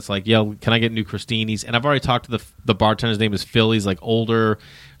guy that's like, yo, can I get new crostinis? And I've already talked to the bartender's name is Phil. He's older,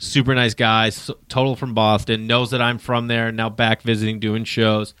 super nice guy, total from Boston, knows that I'm from there, now back visiting, doing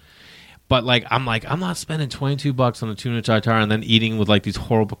shows. But I'm not spending $22 on a tuna tartare and then eating with these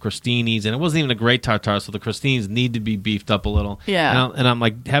horrible crostinis. And it wasn't even a great tartare, so the crostinis need to be beefed up a little. Yeah. And I'm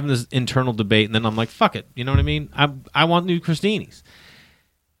having this internal debate, and then I'm like, fuck it. You know what I mean? I want new crostinis.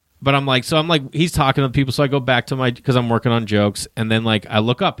 But he's talking to people, so I go back to because I'm working on jokes, and then I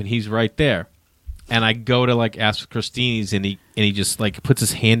look up and he's right there. And I go to ask for crostinis, and he just puts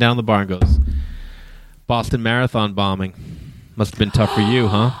his hand down the bar and goes, Boston Marathon bombing. Must have been tough for you,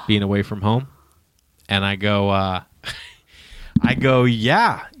 huh? Being away from home. And I go,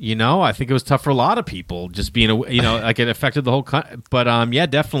 yeah, I think it was tough for a lot of people just being away, it affected the whole but yeah,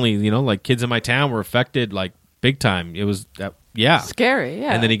 definitely, kids in my town were affected big time. It was yeah. Scary,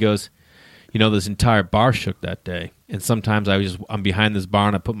 yeah. And then he goes, this entire bar shook that day. And sometimes I'm behind this bar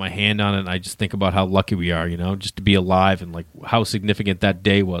and I put my hand on it and I just think about how lucky we are, just to be alive and like how significant that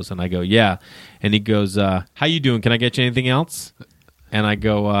day was. And I go, yeah. And he goes, how you doing? Can I get you anything else? And I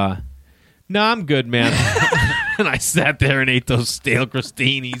go, no, I'm good, man. And I sat there and ate those stale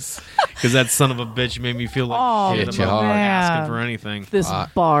crostinis because that son of a bitch made me feel like shit about asking for anything. This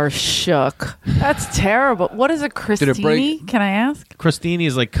bar shook. That's terrible. What is a crostini? Can I ask? Crostini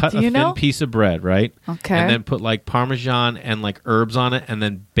is like cut a thin piece of bread, right? Okay. And then put like Parmesan and like herbs on it and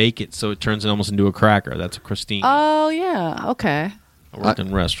then bake it so it turns almost into a cracker. That's a crostini. Oh, yeah. Okay. I worked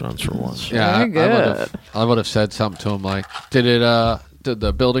in restaurants for once. Yeah, Very good. I would have said something to him like, did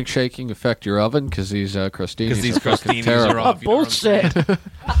the building shaking affect your oven? Because these crostinis are fucking terrible. Are off, bullshit.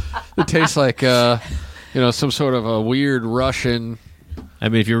 It tastes like some sort of a weird Russian. I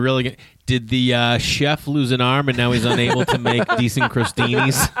mean, if you're really did the chef lose an arm and now he's unable to make decent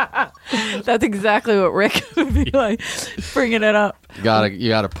crostinis? That's exactly what Rick would be like, bringing it up. You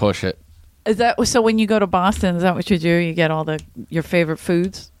gotta push it. Is that so? When you go to Boston, is that what you do? You get all your favorite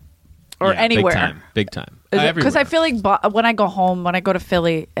foods, or anywhere? Big time. Because I feel like when I go home, when I go to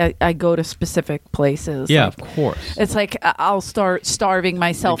Philly, I go to specific places. Yeah, like, of course. It's like I'll start starving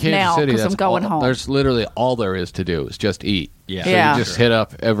myself now because I'm going home. There's literally all there is to do is just eat. Yeah. So you just hit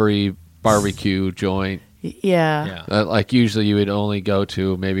up every barbecue joint. Yeah. Like usually you would only go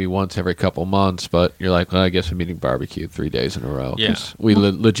to maybe once every couple months, but you're like, well, I guess I'm eating barbecue 3 days in a row. Yeah. We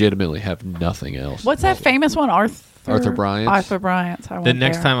legitimately have nothing else. What's that famous one? Arthur Bryant's. Arthur Bryant's. The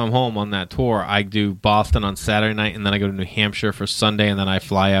next time I'm home on that tour, I do Boston on Saturday night, and then I go to New Hampshire for Sunday, and then I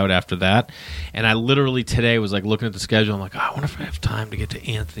fly out after that. And I literally today was like looking at the schedule. I'm like, I wonder if I have time to get to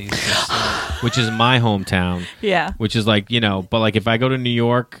Anthony's, which is my hometown. Yeah. Which is like, but like if I go to New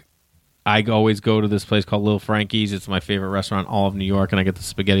York, I always go to this place called Little Frankie's. It's my favorite restaurant in all of New York, and I get the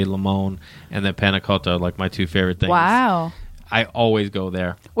spaghetti limone and the panna cotta, like my two favorite things. Wow. I always go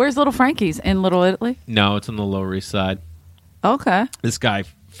there. Where's Little Frankie's? In Little Italy? No, it's on the Lower East Side. Okay. This guy,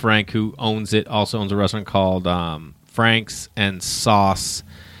 Frank, who owns it, also owns a restaurant called Frank's and Sauce.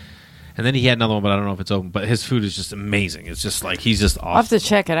 And then he had another one, but I don't know if it's open. But his food is just amazing. It's just like, he's just awesome. I'll have to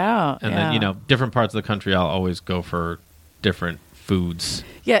check it out. And then, different parts of the country, I'll always go for different foods.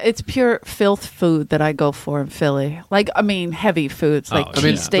 Yeah, it's pure filth food that I go for in Philly. Like, I mean, heavy foods, like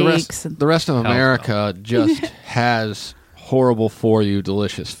cheesesteaks. The rest of America just has horrible for you,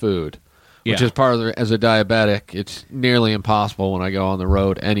 delicious food. Which is part of as a diabetic, it's nearly impossible when I go on the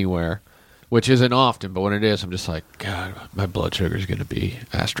road anywhere, which isn't often, but when it is, I'm just like, God, my blood sugar is going to be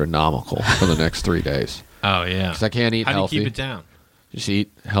astronomical for the next 3 days. Oh, yeah. Because I can't eat healthy. How do you keep it down? Just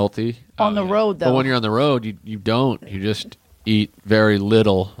eat healthy. On the road, though. But when you're on the road, you don't. You just eat very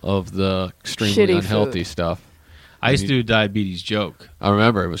little of the extremely shitty unhealthy food. stuff. I used to do a diabetes joke. I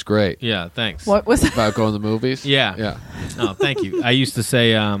remember. It was great. Yeah, thanks. What was that? About going to the movies? Yeah. Yeah. Oh, thank you. I used to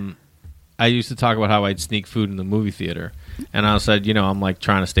say, I used to talk about how I'd sneak food in the movie theater. And I said, I'm like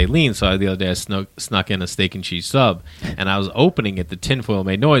trying to stay lean. So the other day I snuck in a steak and cheese sub. And I was opening it. The tinfoil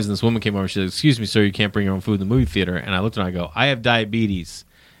made noise. And this woman came over. She said, excuse me, sir, you can't bring your own food in the movie theater. And I looked at her and I go, I have diabetes.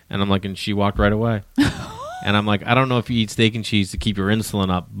 And I'm like, and she walked right away. And I'm like, I don't know if you eat steak and cheese to keep your insulin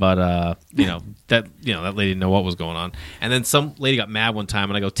up, but that lady didn't know what was going on. And then some lady got mad one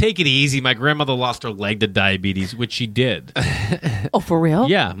time, and I go, take it easy. My grandmother lost her leg to diabetes, which she did. Oh, for real?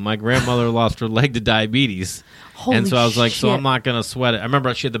 Yeah, my grandmother lost her leg to diabetes. Holy and so I was like, shit. so I'm not gonna sweat it. I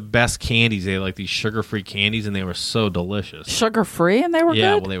remember she had the best candies. They had like these sugar-free candies, and they were so delicious. Sugar-free, and they were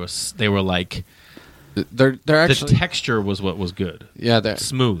Yeah, good? well, they were like. They're actually the texture was what was good. Yeah, they're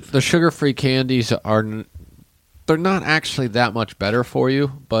smooth. The sugar-free candies they're not actually that much better for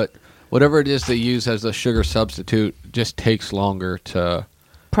you, but whatever it is they use as a sugar substitute just takes longer for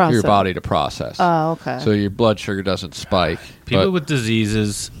your body to process. Oh, okay. So your blood sugar doesn't spike. People with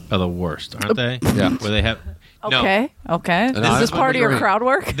diseases are the worst, aren't they? Yeah. Where they have. Okay. Is this part of your crowd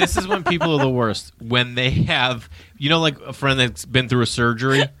work? This is when people are the worst. When they have, like a friend that's been through a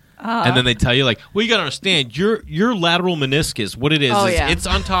surgery. And then they tell you, like, well, you got to understand, your lateral meniscus, what it is, it's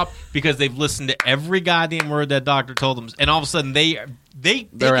on top because they've listened to every goddamn word that doctor told them. And all of a sudden,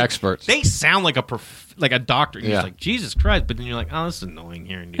 they're experts. They sound like a doctor. You're just like, Jesus Christ. But then you're like, oh, this is annoying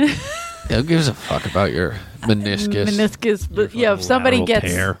hearing you. Who gives a fuck about your meniscus? But if somebody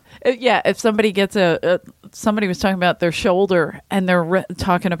gets, if somebody gets somebody was talking about their shoulder and they're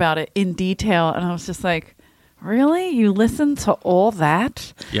talking about it in detail, and I was just like, really? You listen to all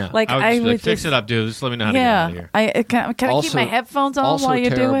that? Yeah. Like I would just fix it up, dude. Just let me know how to get out of here. Can I keep my headphones on while you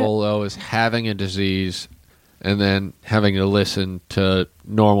do it? Also terrible, though, is having a disease and then having to listen to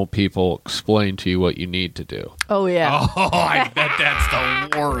normal people explain to you what you need to do. Oh yeah. Oh, I bet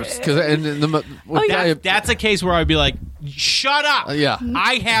that's the worst. That's a case where I'd be like, shut up. Yeah.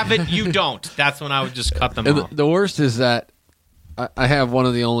 I have it, you don't. That's when I would just cut them And off. the worst is that I have one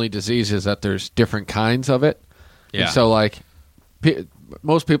of the only diseases that there's different kinds of it. Yeah. And so, like,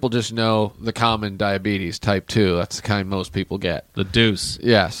 most people just know the common diabetes type 2. That's the kind most people get. The deuce.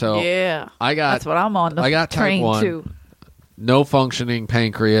 Yeah. So Yeah. That's what I'm on the I got type train 1. too. No functioning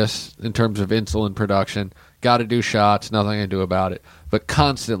pancreas in terms of insulin production. Got to do shots. Nothing I can do about it. But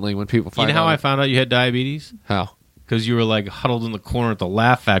constantly when people find You know how out... I found out you had diabetes? How? Because you were like huddled in the corner at the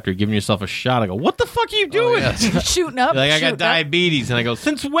Laugh Factory giving yourself a shot. I go, what the fuck are you doing? Oh, yeah. Shooting up. You're like, I got shooting up. diabetes. And I go,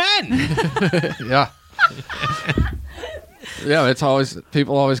 since when? Yeah. Yeah, it's always...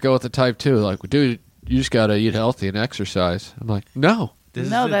 People always go with the type 2. Like, dude, you just got to eat healthy and exercise. I'm like, no. This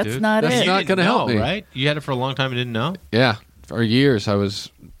No, is it, that's dude. not That's it. not You gonna didn't help know, me. right? You had it for a long time and didn't know? Yeah. For years, I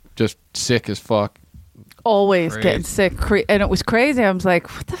was just sick as fuck. Always Crazy. getting sick, and it was crazy. I was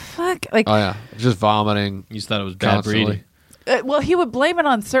like, "What the fuck?" Like, Oh, yeah. Just vomiting You just thought it was bad constantly. breeding. well, he would blame it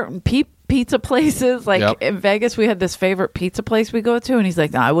on certain pizza places. Like Yep. in Vegas, we had this favorite pizza place we go to, and he's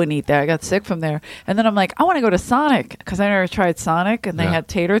like, "No, I wouldn't eat there. I got sick from there." And then I'm like, "I want to go to Sonic because I never tried Sonic, and they Yeah. had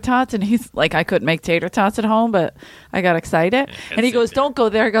tater tots." And he's like, "I couldn't make tater tots at home, but I got excited." And he sick goes, there. "Don't go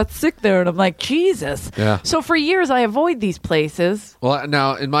there. I got sick there." And I'm like, "Jesus." Yeah. So for years, I avoid these places. Well,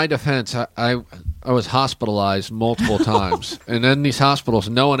 now, in my defense, I was hospitalized multiple times. And in these hospitals,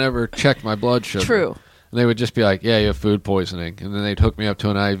 no one ever checked my blood sugar. True. And they would just be like, yeah, you have food poisoning. And then they'd hook me up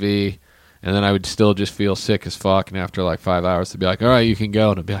to an IV. And then I would still just feel sick as fuck. And after like 5 hours, they'd be like, all right, you can go.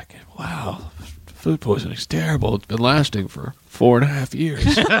 And I'd be like, wow, food poisoning's terrible. It's been lasting for 4.5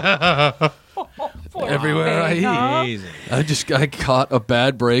 years. Everywhere I eat. Amazing. I caught a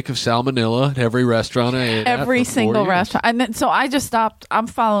bad break of salmonella at every restaurant I ate at Every for 4 single years. restaurant. And then, so I just stopped. I'm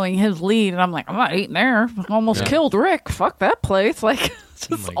following his lead, and I'm like, I'm not eating there. Almost Yeah. killed Rick. Fuck that place. Like, it's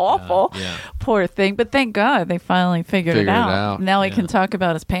just my God. awful. Yeah. Poor thing. But thank God they finally figured it out. Now he Yeah. can talk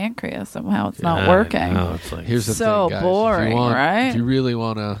about his pancreas. Somehow it's not Yeah, working. no, it's like, Here's the So thing, guys. boring, right? If you really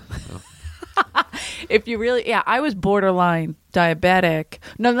want to... If you really, yeah, I was borderline diabetic.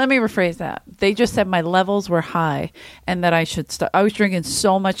 No, let me rephrase that. They just said my levels were high and that I should start. I was drinking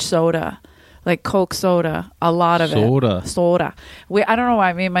so much soda, like Coke soda, a lot of Soda. it. Soda. I don't know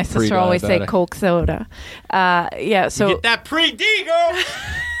why. Me and my sister always say Pre-diabetic. Coke soda. Yeah, so get that pre-D, girl.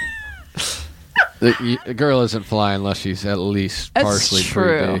 The girl isn't flying unless she's at least that's partially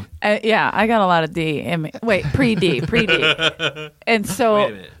true. pre-D. Yeah, I got a lot of D in me. Wait, pre-D. And so, Wait a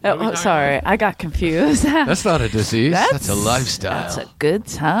minute. What are we talking sorry, I got confused. That's not a disease. That's a lifestyle. That's a good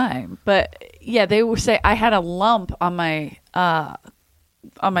time. But yeah, they were saying I had a lump on my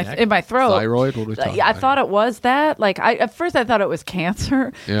in my throat. Thyroid? What are we talking Yeah, I about? thought it was that. Like at first I thought it was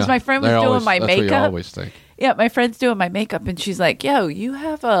cancer because Yeah. my friend was They doing always- my that's what you makeup. always think. Yeah, my friend's doing my makeup, and she's like, "Yo, you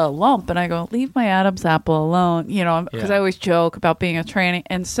have a lump," and I go, "Leave my Adam's apple alone," because Yeah. I always joke about being a tranny.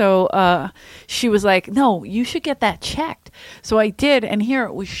 And so she was like, "No, you should get that checked." So I did, and here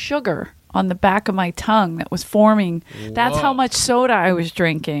it was sugar on the back of my tongue that was forming. That's how Whoa. much soda I was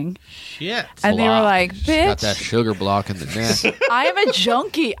drinking. Shit. And they were Block. like, She's got that "Bitch, sugar block in the neck. I am a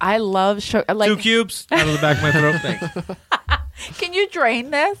junkie. I love sugar." 2 Like, cubes out of the back of my throat. Thanks. can you drain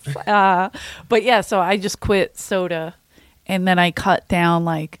this? But yeah, so I just quit soda, and then I cut down.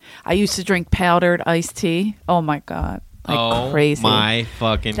 Like I used to drink powdered iced tea. Oh my god, like crazy. My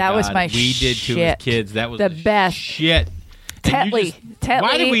fucking That God. was my We did too as shit. kids. That was The best. shit. And you Tetley. just- Tetley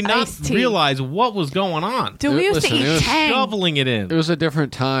why did we not iced tea. realize what was going on? Dude, we used Listen, to it eat was Tang. Shoveling it in. It was a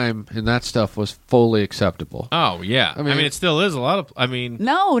different time, and that stuff was fully acceptable. Oh yeah. I mean, it still is a lot of. I mean,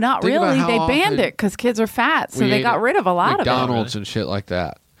 No, not Think about really. how They banned often it because kids are fat, so we they ate got rid of a lot McDonald's of and shit like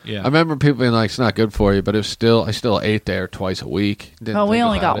that. yeah. I remember people being like, "It's not good for you,but it was still. I still ate there twice a week." it. Didn't Oh, we think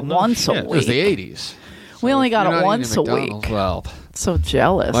only about got it. No once a shit. It was the week. '80s. We only if got you're it not once eating a McDonald's, week. Well, So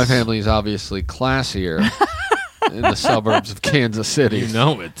jealous. my family is obviously classier in the suburbs of Kansas City. you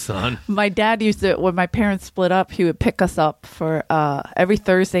know it, son. My dad used to, when my parents split up, he would pick us up for every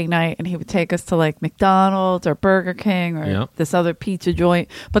Thursday night, and he would take us to like McDonald's or Burger King or Yep. this other pizza joint.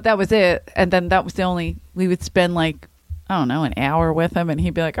 But that was it. And then that was the only, we would spend like, I don't know, an hour with him, and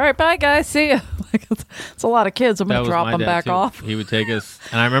he'd be like, "All right, bye guys, see ya." Like, it's a lot of kids. I'm That going was to drop my them dad, back too. off. He would take us,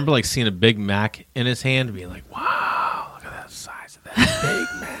 and I remember like seeing a Big Mac in his hand, and being like, "Wow, look at that size of that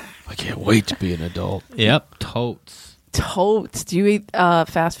Big Mac." I can't wait to be an adult. Yep, totes. Totes. Do you eat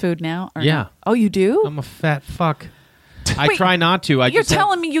fast food now? Or Yeah. not? Oh, you do? I'm a fat fuck. I Wait, try not to. You're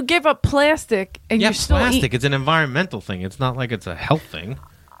telling me you give up plastic and yeah, you're still plastic. eating. It's an environmental thing. It's not like it's a health thing.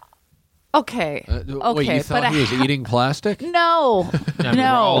 Okay. Wait, you thought he was eating plastic? No. Yeah, No.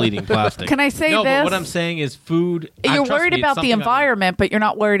 we're all eating plastic. Can I say no, this? but what I'm saying is food. You're trust worried me, it's about the something environment, but you're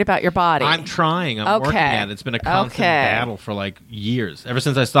not worried about your body. I'm trying. I'm working Okay. at it. It's been a constant Okay. battle for like years. Ever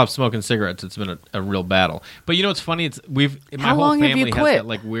since I stopped smoking cigarettes, it's been a real battle. But you know what's funny? My How whole long have family you has quit? that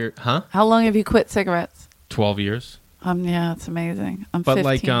like weird, huh? How long have you quit cigarettes? 12 years. Yeah, it's amazing. I'm But 15.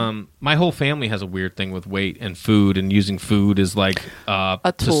 like, my whole family has a weird thing with weight and food, and using food as like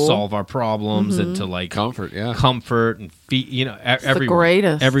A to tool. solve our problems and to like Comfort, yeah. comfort and feed. You know, everyone,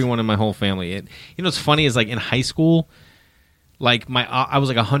 greatest. everyone in my whole family. You know, what's funny is like in high school, like I was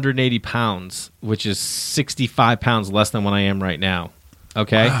like 180 pounds, which is 65 pounds less than what I am right now.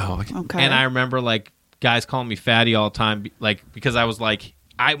 Okay. Wow. Okay. And I remember like guys calling me fatty all the time, like because I was like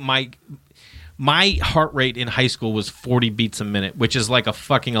my heart rate in high school was 40 beats a minute, which is like a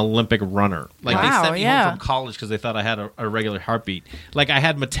fucking Olympic runner. Like Wow, they sent me yeah. home from college because they thought I had a regular heartbeat. Like I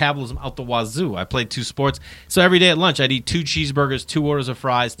had metabolism out the wazoo. I played 2 sports, so every day at lunch I'd eat 2 cheeseburgers, 2 orders of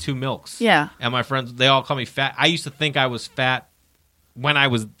fries, 2 milks. Yeah. And my friends, they all call me fat. I used to think I was fat when I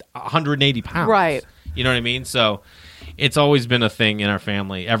was 180 pounds. Right. You know what I mean? So it's always been a thing in our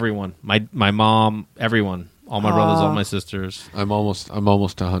family. Everyone, my mom, everyone, all my brothers, all my sisters. I'm almost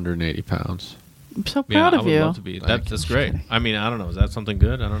 180 pounds. I'm so Yeah, proud I of would you. love to be. That's great. I mean, I don't know. Is that something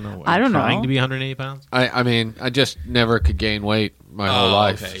good? I don't know. I don't know. Trying to be 180 pounds? I mean, I just never could gain weight my whole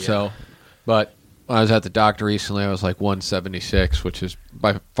life. okay, yeah. So, but when I was at the doctor recently, I was like 176, which is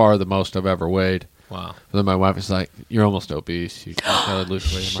by far the most I've ever weighed. Wow. And then my wife was like, "You're almost obese. You gotta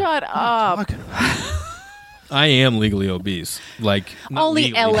lose weight." I'm like, Shut up. I am legally obese. Like not Only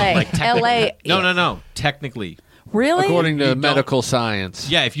legally, but, LA. like, technically. LA. No. Technically. Really? According You to don't- medical science,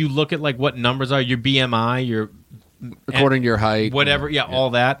 Yeah, if you look at like what numbers are your BMI, your according to your height, whatever,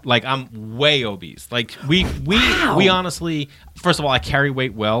 all that. Like I'm way obese. Like we honestly, first of all, I carry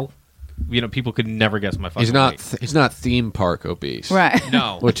weight well. You know, people could never guess my fucking weight. He's not theme park obese, Right.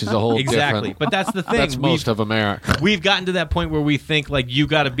 No, Which is a whole exactly. different. But that's the thing. That's most of America. We've gotten to that point where we think like you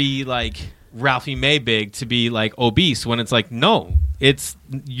got to be like Ralphie May big to be like obese, when it's like no, it's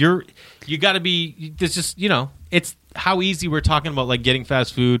you got to be. There's just it's how easy we're talking about like getting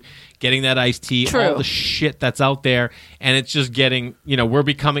fast food, getting that iced tea, True. all the shit that's out there, and it's just getting we're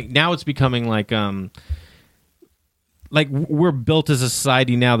becoming like we're built as a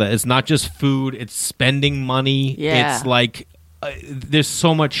society now that it's not just food, it's spending money. Yeah. It's like there's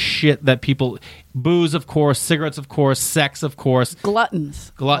so much shit that people, booze of course, cigarettes of course, sex of course.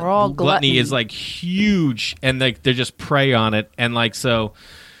 Gluttons. We're all Gluttony gluttons. is like huge, and like they just prey on it, and like so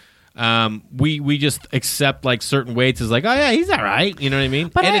we just accept like certain weights as like, oh yeah, he's all right, you know what I mean?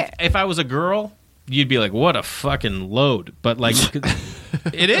 But and if I was a girl, you'd be like, what a fucking load. But like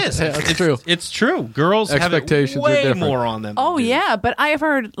it is. Yeah, that's true. It's true. Girls Expectations have are it way different. more on them. Oh than dudes. yeah, but I've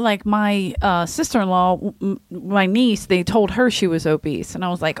heard like my sister-in-law, my niece, they told her she was obese, and I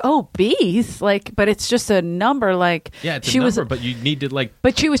was like, obese, like, but it's just a number. Like, Yeah, it's she a number, was, but you need to like.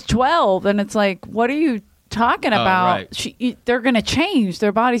 but she was 12, and it's like, what are you talking about? right. They're going to change.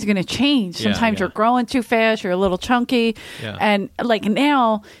 Their body's going to change. Yeah, Sometimes yeah. you're growing too fast. You're a little chunky, Yeah. and like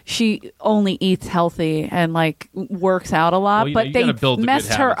now she only eats healthy and like works out a lot. Well, you know, but you they gotta build the good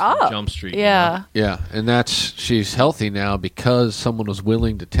messed her habits from up. Jump Street, you Yeah. Yeah, and she's healthy now because someone was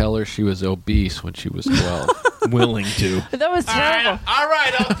willing to tell her she was obese when she was 12. willing to. But that was terrible. All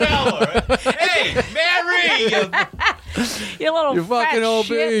right, I'll tell her. Hey, Mary. You little You're fat fucking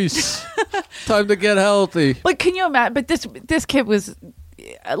shit. obese. Time to get healthy. But can you imagine? But this kid was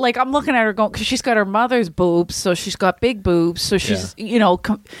like, I'm looking at her going, because she's got her mother's boobs, so she's got big boobs. So she's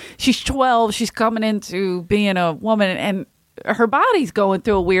she's 12. She's coming into being a woman, and her body's going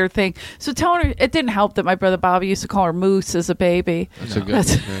through a weird thing. So telling her, it didn't help that my brother Bobby used to call her Moose as a baby. That's a good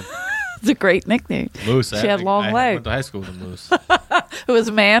That's- nickname. It's a great nickname. Moose. She had long I legs. went to high school with a moose. It was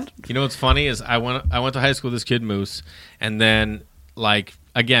a man. You know what's funny is I went to high school with this kid Moose, and then like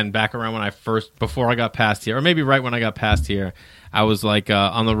again back around when before I got past here, or maybe right when I got past here, I was like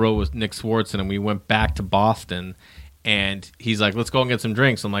on the road with Nick Swartzen, and we went back to Boston, and he's like, let's go and get some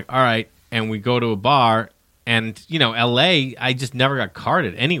drinks. I'm like, all right, and we go to a bar. And, L.A., I just never got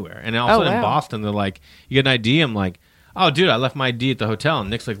carded anywhere. And all of a sudden in wow. Boston, they're like, you get an ID? I'm like, oh, dude, I left my ID at the hotel.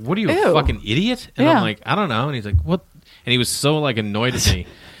 And Nick's like, what are you, Ew. a fucking idiot? And Yeah. I'm like, I don't know. And he's like, what? And he was so, like, annoyed at me.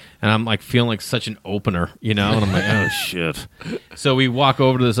 And I'm, like, feeling like such an opener, And I'm like, oh, shit. So we walk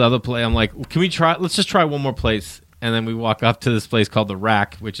over to this other place. I'm like, let's just try one more place. And then we walk up to this place called The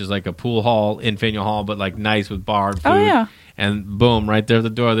Rack, which is like a pool hall in Faneuil Hall, but, like, nice with bar and food. Oh, yeah. And boom, right there at the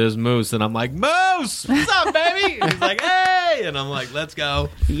door, there's Moose. And I'm like, Moose, what's up, baby? And he's like, hey. hey, and I'm like, let's go.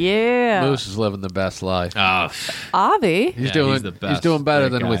 Yeah. Moose is living the best life. Oh, Avi. He's Yeah, doing he's the best. He's doing better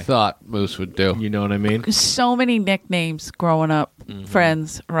Great than we guy. thought Moose would do. you know what I mean? So many nicknames growing up,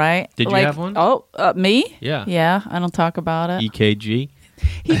 friends, right? Did you have one? Oh, me? Yeah. Yeah, I don't talk about it. EKG.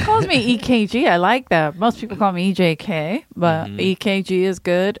 He calls me EKG. I like that. Most people call me EJK, but EKG is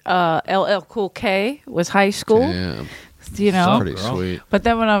good. LL Cool K was high school, Damn, you know. pretty girl. sweet. But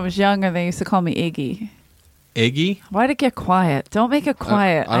then when I was younger, they used to call me Iggy. Iggy. Why'd it get quiet? Don't make it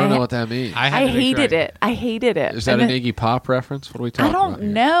quiet. I don't know what that means. had I to make hated sure it. I hated it. Is that And an then- Iggy Pop reference? What are we I talking about don't here?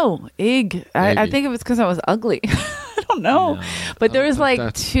 know. I Maybe. think it was because I was ugly. I don't know. No. But there I was don't think like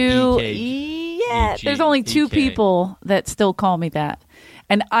that's two. EK. Yeah, EG, there's only two EK. people that still call me that.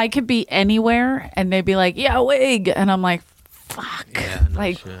 And I could be anywhere and they'd be like, yeah, wig. And I'm like, fuck. Yeah, no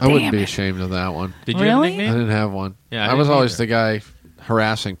like, shit. I wouldn't damn be it. ashamed of that one. Did you have a Really? I nickname? didn't have one. Yeah, I I was didn't always either. the guy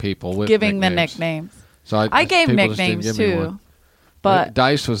harassing people with Giving the nicknames. nicknames. So I gave people just didn't nicknames give me too. one. But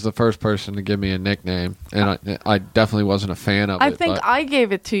Dice was the first person to give me a nickname, and I definitely wasn't a fan of I it. think but I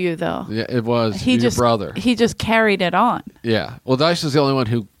gave it to you, though. yeah, it was He your just brother. He just carried it on. Yeah. Well, Dice was the only one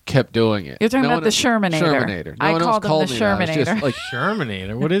who kept doing it. You're talking about one- the Shermanator. Shermanator. No I one else called him called the me that. It's just Shermanator. like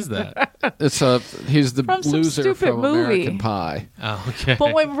Shermanator. What is that? he's the From some loser stupid from movie. American Pie. Oh, okay.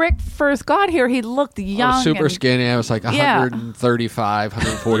 But when Rick first got here, he looked I young. was super and skinny. I was like Yeah. 135,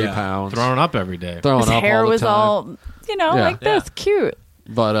 140 Yeah. pounds. Throwing up every day. Throwing his up hair all the was time. all, Yeah. like this, cute.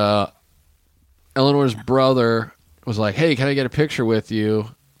 But Eleanor's brother was like, "Hey, can I get a picture with you?"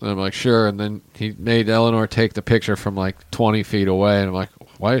 And I'm like, "Sure." And then he made Eleanor take the picture from like 20 feet away. And I'm like,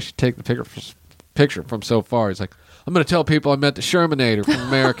 "Why did she take the picture from so far?" He's like, "I'm going to tell people I met the Shermanator from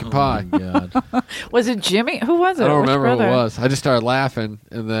American Pie." Oh, my God. Was it Jimmy? Who was it? I don't Which remember who brother? it was. I just started laughing,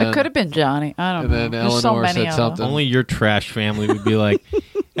 and then It could have been Johnny. I don't And know. then There's so Eleanor many said of something. them. Only your trash family would be like,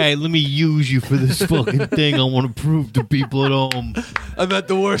 hey, let me use you for this fucking thing I want to prove to people at home. I met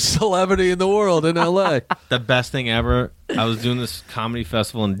the worst celebrity in the world in L.A. The best thing ever, I was doing this comedy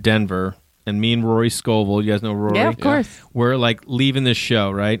festival in Denver, and me and Rory Scovel, you guys know Rory? Yeah, of course. We're like leaving this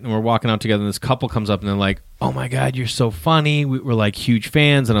show, right? And we're walking out together, and this couple comes up and they're like, oh my God, you're so funny. We're like huge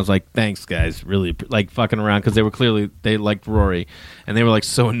fans. And I was like, thanks, guys. Really, like fucking around because they liked Rory. And they were like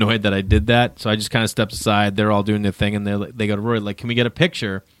so annoyed that I did that. So I just kind of stepped aside. They're all doing their thing, and they go to Rory, like, can we get a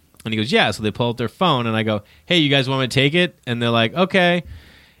picture? And he goes, yeah. So they pull out their phone, and I go, hey, you guys want me to take it? And they're like, okay.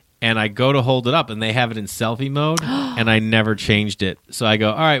 And I go to hold it up, and they have it in selfie mode, and I never changed it. So I go,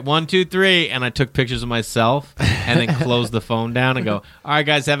 all right, 1, 2, 3, and I took pictures of myself, and then closed the phone down and go, all right,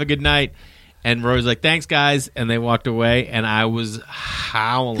 guys, have a good night. And Rory's like, thanks, guys, and they walked away, and I was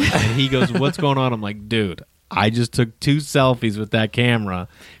howling. And he goes, what's going on? I'm like, dude, I just took 2 selfies with that camera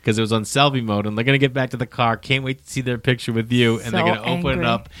because it was on selfie mode, and they're going to get back to the car. Can't wait to see their picture with you. And they're So going to open angry. it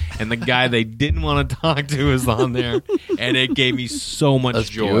up, and the guy they didn't want to talk to is on there. And it gave me so much That's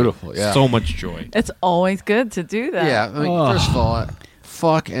joy. beautiful, yeah. So much joy. It's always good to do that. Yeah, I mean, first of all,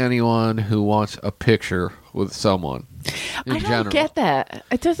 fuck anyone who wants a picture with someone. In I don't general. get that.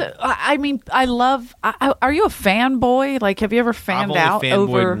 It doesn't. I mean, I love. Are you a fanboy? Like, have you ever I've fanned only out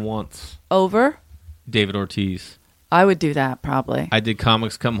fanboyed once. over? David Ortiz. I would do that probably. I did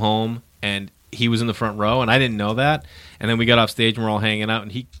Comics Come Home, and he was in the front row, and I didn't know that. And then we got off stage, and we're all hanging out,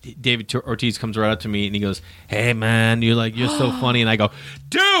 and David Ortiz comes right up to me, and he goes, hey, man, you're so funny. And I go,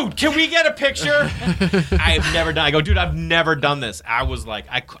 dude, can we get a picture? I've never done. I go, dude, I've never done this. I was like,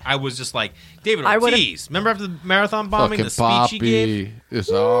 I was just like, David I would've- Ortiz. Remember after the marathon bombing, Fucking the speech he gave? Poppy is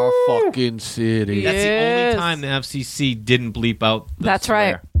our fucking city. Yeah. That's the only Yes. time the FCC didn't bleep out the That's swear.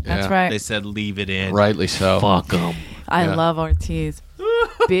 right. That's Yeah. right. They said leave it in. Rightly so. Fuck them. I Yeah. love Ortiz.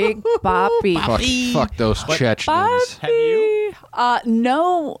 Big Boppy. Fuck those Chechens. Have you?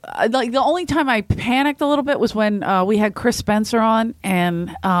 No. Like, the only time I panicked a little bit was when we had Chris Spencer on,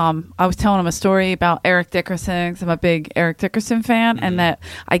 and I was telling him a story about Eric Dickerson, 'cause I'm a big Eric Dickerson fan, and that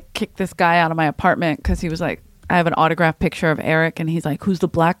I kicked this guy out of my apartment because he was like, I have an autographed picture of Eric, and he's like, who's the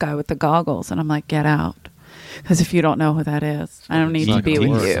black guy with the goggles? And I'm like, get out. Because if you don't know who that is, I don't need not to be gonna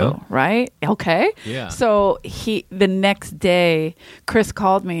with work, you, huh? right? Okay. Yeah. So the next day, Chris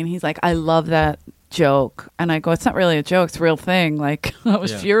called me and he's like, I love that joke. And I go, it's not really a joke, it's a real thing. Like, I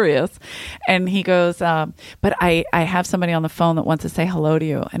was Yeah. furious. And he goes, but I have somebody on the phone that wants to say hello to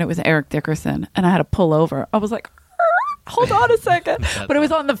you. And it was Eric Dickerson. And I had to pull over. I was like, hold on a second. But it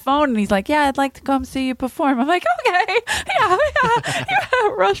was on the phone, and he's like, yeah, I'd like to come see you perform. I'm like, okay. Yeah.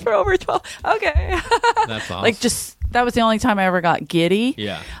 Rush for over 12. Okay. That's awesome. Like, just, that was the only time I ever got giddy.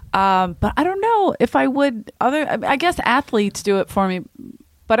 Yeah. But I don't know if I would, I guess athletes do it for me,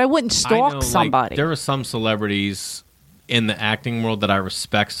 but I wouldn't I stalk know, somebody. Like, there are some celebrities in the acting world that I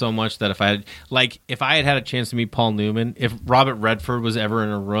respect so much that if I had a chance to meet Paul Newman, if Robert Redford was ever in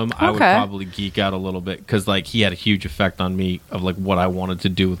a room, I would probably geek out a little bit because like he had a huge effect on me of like what I wanted to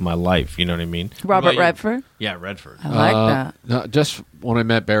do with my life. You know what I mean? Robert Redford? Yeah, Redford. I like that. No, just when I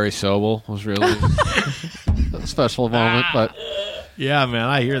met Barry Sobel was really a special moment. But Yeah, man,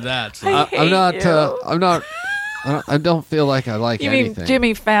 I hear that. So. I'm not. I don't feel like I like You anything. mean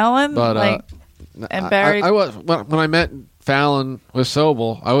Jimmy Fallon? But and Barry? I was when I met Fallon with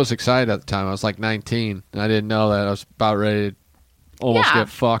Sobel. I was excited at the time. I was like 19, and I didn't know that I was about ready to almost get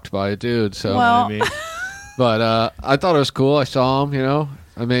fucked by a dude. So, Well- You know what I mean? but I thought it was cool. I saw him. You know,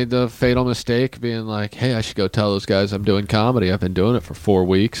 I made the fatal mistake of being like, "Hey, I should go tell those guys I'm doing comedy. I've been doing it for 4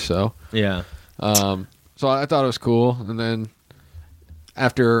 weeks." So, Yeah. so I thought it was cool. And then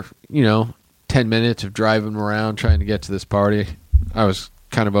after 10 minutes of driving around trying to get to this party, I was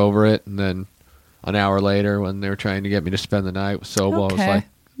kind of over it. And then an hour later, when they were trying to get me to spend the night with Sobel, I was like,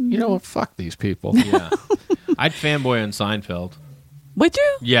 you know what? Fuck these people. Yeah. I'd fanboy on Seinfeld. Would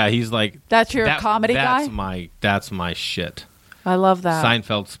you? Yeah, he's like That's your comedy guy? That's my shit. I love that.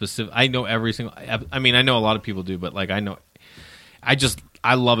 Seinfeld specific. I know every single. I mean, I know a lot of people do, but like I know,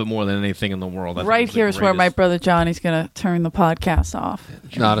 I love it more than anything in the world. I think Right it's the here's where my greatest. brother Johnny's going to turn the podcast off.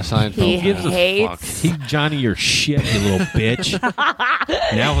 Not a Seinfeld. He fan. Gives a hates. fuck. He Johnny, you're shit, you little bitch.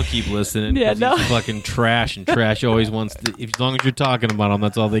 Now he'll keep listening. Yeah, 'cause no. He's fucking trash, and trash always wants to. As long as you're talking about him,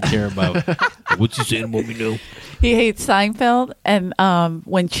 that's all they care about. What you saying? What we know? He hates Seinfeld, and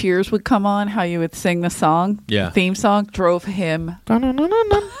when Cheers would come on, how you would sing the song, Yeah. the theme song, drove him.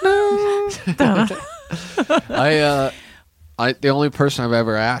 The only person I've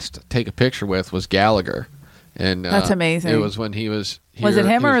ever asked to take a picture with was Gallagher, and That's amazing. It was when he was here. Was it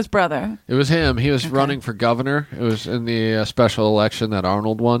him or was- his brother? It was him. He was running for governor. It was in the special election that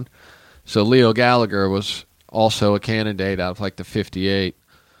Arnold won. So Leo Gallagher was also a candidate out of like the 58,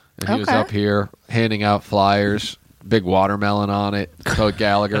 and he was Okay. up here handing out flyers. Big watermelon on it. Code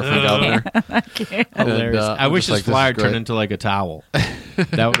Gallagher for governor. Hilarious. I I'm wish just his like, flyer this is turned great. into like a towel.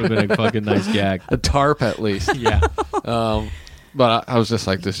 That would have been a fucking nice gag. A tarp at least. Yeah. But I was just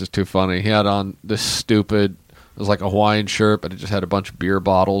like, this is too funny. He had on this stupid, it was like a Hawaiian shirt, but it just had a bunch of beer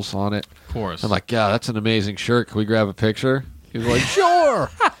bottles on it. Of course. I'm like, yeah, that's an amazing shirt. Can we grab a picture? He was like,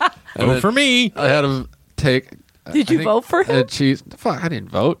 sure. And Vote then for me. I had him take. Did you vote for I him? had Fuck, I didn't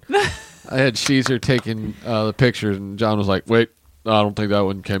vote. I had Sheezer taking the pictures, and John was like, wait, I don't think that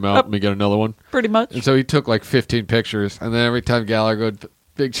one came out. Let me get another one. Pretty much. And so he took like 15 pictures, and then every time Gallagher would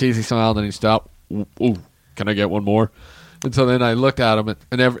big cheesy smile, then he'd stop. Ooh, can I get one more? And so then I looked at him,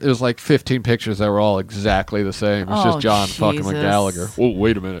 and it was like 15 pictures that were all exactly the same. It was Oh, just John fucking with Jesus. Gallagher. Oh,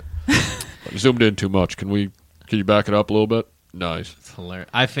 wait a minute. I zoomed in too much. Can you back it up a little bit? Nice. It's hilarious.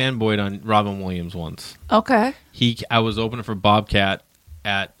 I fanboyed on Robin Williams once. Okay. I was opening for Bobcat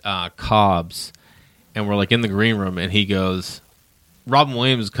at Cobb's, and we're like in the green room, and he goes, Robin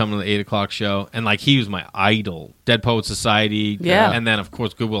Williams is coming to the 8 o'clock show, and like he was my idol. Dead Poets Society, Yeah. and then of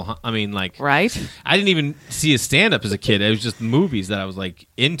course Goodwill. I mean, like, Right? I didn't even see his stand up as a kid. It was just movies that I was like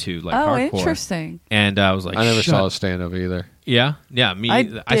into, like Oh, hardcore. interesting. And I was like, I never shut- saw his stand up either. Yeah, me.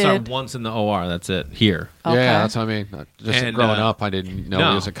 I saw him did. once in the OR. That's it. Here. Okay. Yeah, that's what I mean. Just And, growing up, I didn't know no.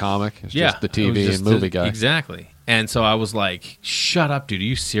 he was a comic. It's Yeah, just the it was TV just and movie guy. Exactly. And so I was like, shut up, dude. Are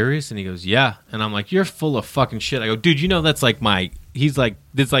you serious? And he goes, yeah. And I'm like, you're full of fucking shit. I go, dude, you know that's like he's like,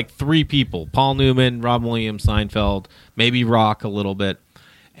 there's like 3 people. Paul Newman, Robin Williams, Seinfeld, maybe Rock a little bit.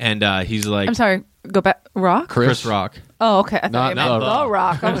 And he's like, I'm sorry. Go back. Rock? Chris Rock. Oh, okay. I thought Not- you meant not The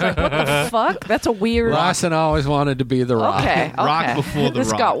Rock. I was like, what the fuck? That's a weird. Larson always wanted to be the Rock. Okay. Rock okay. before The This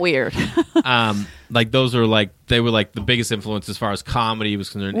Rock. got weird. Like those are like, they were like the biggest influence as far as comedy was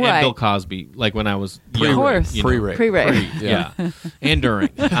concerned. Right. And Bill Cosby, like when I was Of young, course. you know. Pre-Ray. Pre-Ray. Yeah. And during.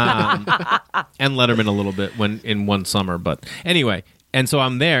 And Letterman a little bit in one summer. But anyway, and so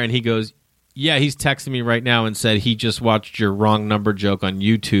I'm there, and he goes, yeah, he's texting me right now and said he just watched your wrong number joke on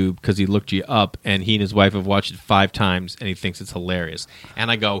YouTube because he looked you up, and he and his wife have watched it 5 times, and he thinks it's hilarious.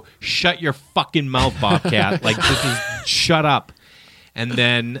 And I go, shut your fucking mouth, Bobcat. Like, this is, shut up. And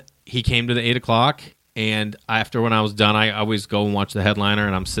then he came to the 8 o'clock, and after when I was done, I always go and watch the headliner,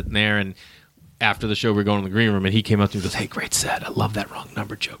 and I'm sitting there, and after the show, we were going to the green room, and he came up to me and goes, hey, great set. I love that wrong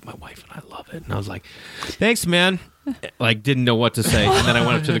number joke. My wife and I love it. And I was like, thanks, man. Like, didn't know what to say. And then I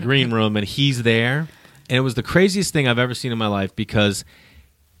went up to the green room, and he's there. And it was the craziest thing I've ever seen in my life because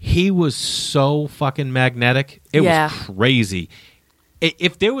he was so fucking magnetic. It Yeah. was crazy.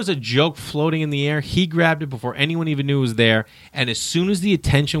 If there was a joke floating in the air, he grabbed it before anyone even knew it was there. And as soon as the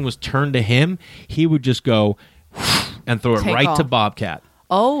attention was turned to him, he would just go and throw it Take right to off. Bobcat.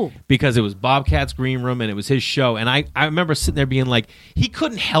 Oh. Because it was Bobcat's green room and it was his show. And I remember sitting there being like, he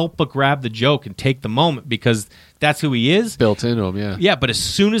couldn't help but grab the joke and take the moment because that's who he is. Built into him, yeah. Yeah, but as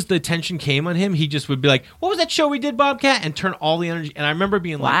soon as the attention came on him, he just would be like, what was that show we did, Bobcat? And turn all the energy. And I remember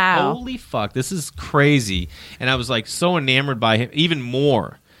being like, Wow. holy fuck, this is crazy. And I was like so enamored by him, even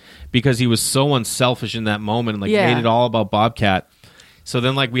more, because he was so unselfish in that moment and like Yeah. made it all about Bobcat. So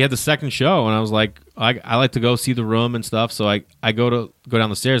then like we had the second show and I was like, I like to go see the room and stuff. So I go down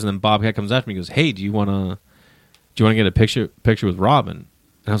the stairs and then Bobcat comes after me and goes, hey, do you want to get a picture with Robin?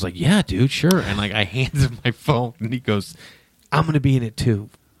 And I was like, yeah, dude, sure. And like I handed him my phone and he goes, I'm going to be in it too.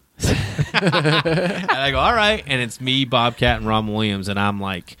 And I go, all right. And it's me, Bobcat, and Robin Williams. And I'm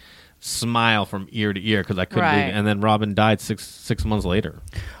like, smile from ear to ear because I couldn't believe it. And then Robin died six months later.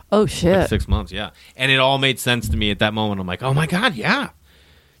 Oh, shit. Like 6 months, yeah. And it all made sense to me at that moment. I'm like, oh my God, yeah.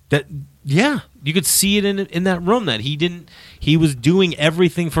 You could see it in that room that he was doing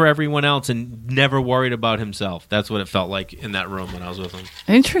everything for everyone else and never worried about himself. That's what it felt like in that room when I was with him.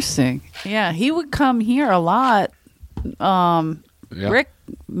 Interesting. Yeah, he would come here a lot. Rick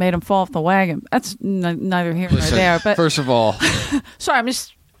made him fall off the wagon. That's neither here nor there. But first of all, sorry, I'm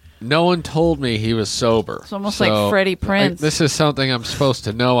just... No one told me he was sober. It's almost like Freddie Prinze. This is something I'm supposed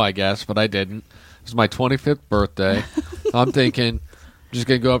to know, I guess, but I didn't. It was my 25th birthday. I'm thinking, I'm just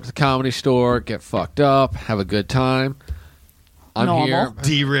going to go up to the Comedy Store, get fucked up, have a good time. I'm Normal. here.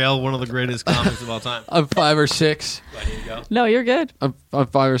 Derail one of the greatest comics of all time. I'm 5 or 6. Here you go. No, you're good. I'm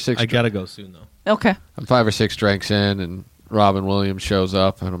 5 or 6. I got to go soon, though. Okay. I'm 5 or 6 drinks in, and Robin Williams shows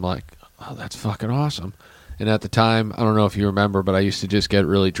up, and I'm like, oh, that's fucking awesome. And at the time, I don't know if you remember, but I used to just get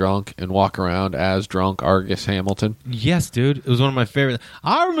really drunk and walk around as drunk Argus Hamilton. Yes, dude. It was one of my favorite.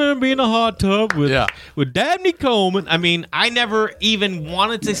 I remember being in a hot tub with Dabney Coleman. I mean, I never even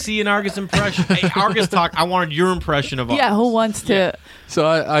wanted to see an Argus impression. Hey, Argus talk. I wanted your impression of Argus. Yeah, who wants to... Yeah. So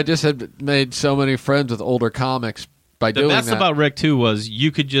I just had made so many friends with older comics by doing that. The best about Rick, too, was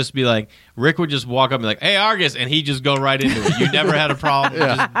you could just be like, Rick would just walk up and be like, hey, Argus, and he'd just go right into it. You never had a problem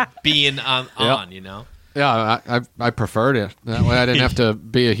just being on, you know? Yeah, I preferred it. That way I didn't have to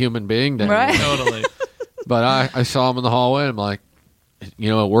be a human being down Right. there. Totally. But I saw him in the hallway, and I'm like,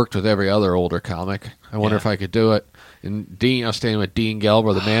 it worked with every other older comic. I wonder if I could do it. And Dean, I was staying with Dean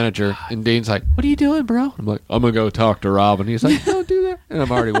Gelber, the manager, and Dean's like, what are you doing, bro? I'm like, I'm going to go talk to Robin. He's like, don't do that. And I'm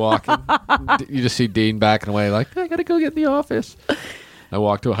already walking. You just see Dean backing away like, I got to go get in the office. I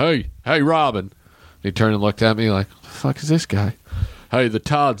walked to him, hey, Robin. And he turned and looked at me like, what the fuck is this guy? Hey, the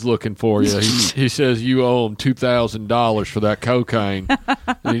Todd's looking for you. He says you owe him $2,000 for that cocaine.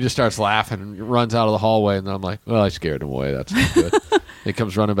 And he just starts laughing and runs out of the hallway. And I'm like, well, I scared him away. That's not good. He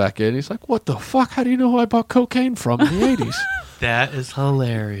comes running back in. He's like, what the fuck? How do you know who I bought cocaine from in the 80s? That is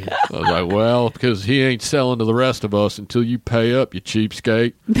hilarious. I was like, well, because he ain't selling to the rest of us until you pay up, you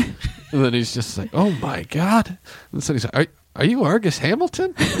cheapskate. And then he's just like, oh, my God. And so he's like, are you Argus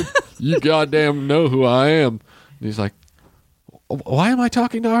Hamilton? You goddamn know who I am. And he's like, why am I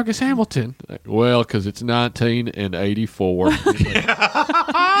talking to Argus Hamilton? Well, because it's 1984.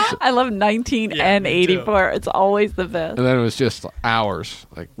 I love 19 and 84. It's always the best. And then it was just hours.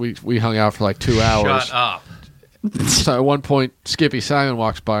 Like we hung out for like 2 hours. Shut up. So at one point, Skippy Simon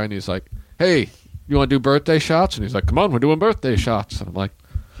walks by and he's like, hey, you want to do birthday shots? And he's like, come on, we're doing birthday shots. And I'm like,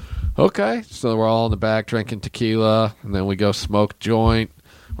 okay. So we're all in the back drinking tequila, and then we go smoke joint.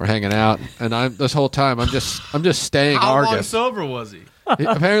 We're hanging out, and this whole time I'm just staying How Argus. long sober was he?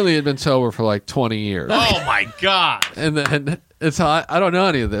 Apparently, he'd been sober for like 20 years. Oh my God! And then I don't know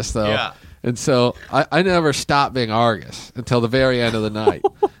any of this though. Yeah. And so I never stopped being Argus until the very end of the night.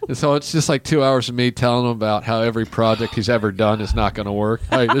 And so it's just like 2 hours of me telling him about how every project he's ever done is not going to work.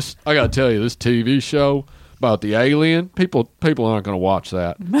 Hey, I got to tell you, this TV show about the alien, people aren't going to watch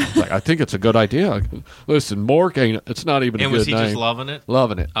that. It's like, I think it's a good idea. Listen, Mork it's not even a good name. And was he just loving it?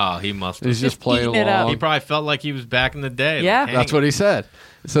 Loving it. Oh, he must have. He's just playing eating it up. along. He probably felt like he was back in the day. Yeah. Like, That's what he said.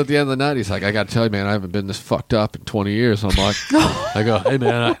 So at the end of the night, he's like, I got to tell you, man, I haven't been this fucked up in 20 years. And I'm like, I go, hey,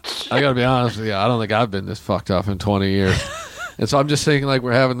 man, I got to be honest with you. I don't think I've been this fucked up in 20 years. And so I'm just thinking like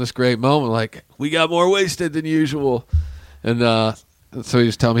we're having this great moment. Like, we got more wasted than usual. And so he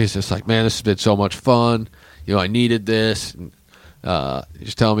was telling me, he's just like, man, this has been so much fun. I needed this. And he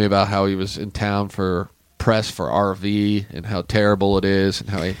was telling me about how he was in town for press for RV and how terrible it is and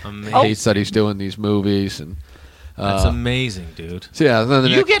how he hates that he's doing these movies. And that's amazing, dude. So yeah, then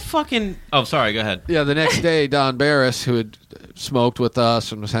you get fucking. Oh, sorry. Go ahead. Yeah, the next day, Don Barris, who had smoked with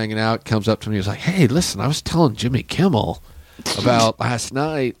us and was hanging out, comes up to me. He was like, "Hey, listen, I was telling Jimmy Kimmel about last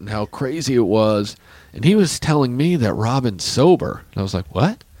night and how crazy it was, and he was telling me that Robin's sober." And I was like,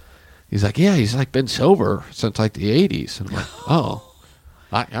 "What?" He's like, "Yeah, he's like been sober since like the '80s." And I'm like, "Oh."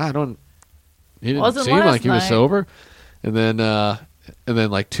 I don't. He didn't Wasn't seem last like he was night. sober. And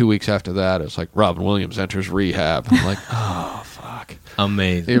then like 2 weeks after that, it was like Robin Williams enters rehab. I'm like, oh fuck.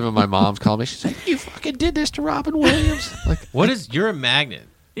 Amazing. Even my mom's calling me. She's like, you fucking did this to Robin Williams. Like, What is? You're a magnet.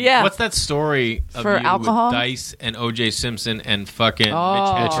 Yeah. What's that story of For you alcohol? with Dice and O.J. Simpson and fucking Mitch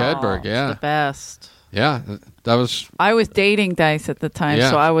Oh, Hedberg, yeah. the best. yeah, that was. I was dating Dice at the time, Yeah.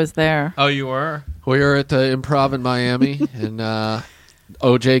 so I was there. Oh, you were? We were at the Improv in Miami, and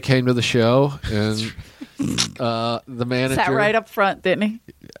OJ came to the show, and the manager Sat right up front, didn't he?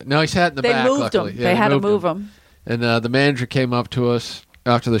 No, he sat in the They back. moved luckily. him. Yeah, they had to moved move him. And the manager came up to us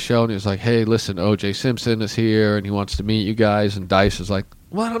after the show, and he was like, "Hey, listen, OJ Simpson is here, and he wants to meet you guys." And Dice is like,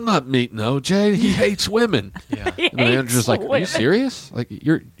 "What? I'm not meeting OJ. He hates women." Yeah. He And the manager's hates like, "Are you women. serious? Like,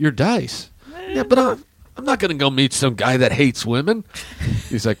 you're Dice." Yeah, but I'm not going to go meet some guy that hates women.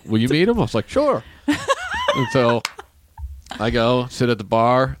 He's like, "Will you meet him?" I was like, "Sure." And so I go sit at the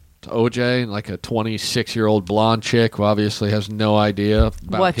bar to OJ, and like a 26-year-old blonde chick who obviously has no idea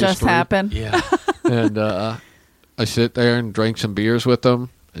about What just history. happened? Yeah. And I sit there and drank some beers with him,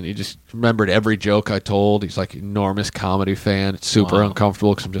 and he just remembered every joke I told. He's like an enormous comedy fan. It's super Wow.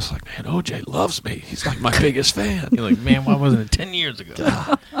 uncomfortable because I'm just like, man, OJ loves me. He's like my biggest fan. You're like, man, why wasn't it 10 years ago?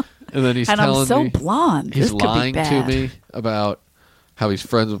 And then he's And telling I'm so me blonde. he's This could be lying to bad. me about how he's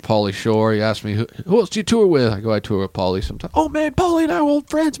friends with Pauly Shore. He asked me, who else do you tour with? I go, I tour with Pauly sometimes. Oh, man, Pauly and I are old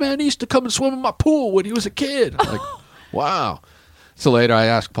friends, man. He used to come and swim in my pool when he was a kid. I'm like, wow. So later I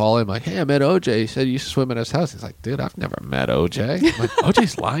asked Pauly, I'm like, hey, I met OJ. He said you used to swim at his house. He's like, dude, I've never met OJ. I'm like,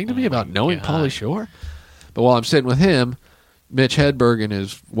 OJ's lying to me about knowing God. Pauly Shore? But while I'm sitting with him, Mitch Hedberg and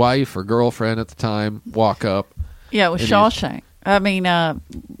his wife or girlfriend at the time walk up, Yeah, it was And Shawshank. I mean,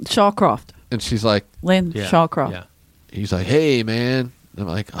 Shawcroft. and she's like, Lynn Yeah. Shawcroft. Yeah. he's like, hey, man. And I'm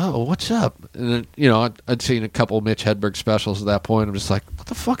like, oh, what's up? And then, I'd seen a couple of Mitch Hedberg specials at that point. I'm just like, what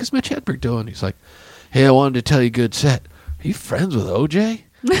the fuck is Mitch Hedberg doing? He's like, hey, I wanted to tell you good set. Are you friends with OJ?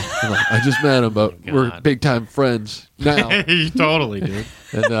 I'm like, I just met him, but Oh, we're God. big time friends now. Totally, dude.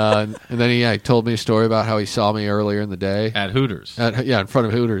 And then he told me a story about how he saw me earlier in the day. At Hooters. In front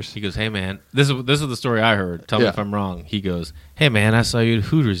of Hooters. He goes, hey, man, this is the story I heard. Tell me Yeah. if I'm wrong. He goes, hey, man, I saw you at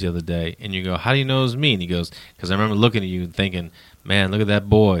Hooters the other day. And you go, how do you know it was me? And he goes, because I remember looking at you and thinking, man, look at that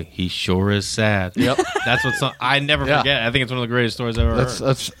boy. He sure is sad. Yep. That's what I never Yeah. forget. I think it's one of the greatest stories I've ever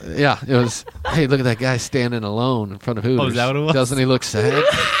heard. It was, hey, look at that guy standing alone in front of Hooters. is that what it was? Doesn't he look sad?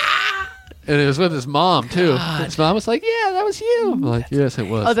 And it was with his mom, too. His mom was like, yeah, that was you. I'm like, yes, it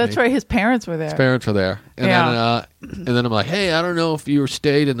was. Oh, that's me. right. His parents were there. His parents were there. And Yeah. then I'm like, hey, I don't know if you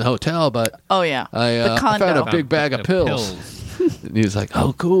stayed in the hotel, but Oh, yeah. I the condo. found a big bag of pills. And he's like,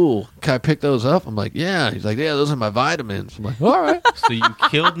 oh, cool. Can I pick those up? I'm like, yeah. He's like, yeah, those are my vitamins. I'm like, all right. So you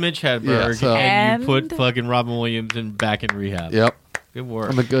killed Mitch Hedberg Yeah, so- and you And- put fucking Robin Williams back in rehab. Yep. Good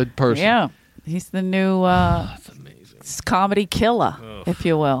work. I'm a good person. Yeah. He's the new That's amazing. comedy killer, Ugh. if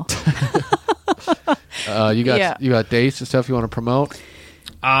you will. You Yeah. got dates and stuff you want to promote?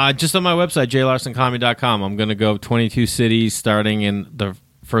 Just on my website, jlarsoncomedy.com. I'm going to go 22 cities starting in the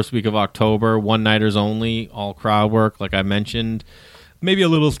first week of October. One-nighters only, all crowd work, like I mentioned. Maybe a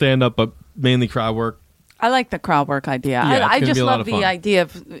little stand-up, but mainly crowd work. I like the crowd work idea. Yeah, it's I gonna just be a lot love of fun. the idea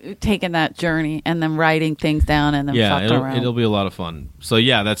of taking that journey and then writing things down and then Yeah, fucking around. it'll be a lot of fun. So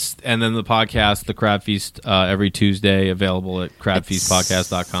yeah, and then the podcast, the CrabFeast, every Tuesday, available at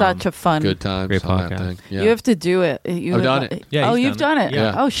crabfeastpodcast.com. Such a fun. Good times Great on that podcast. thing. Yeah. You have to do it. I've done it. Yeah, oh, he's you've done done it. it.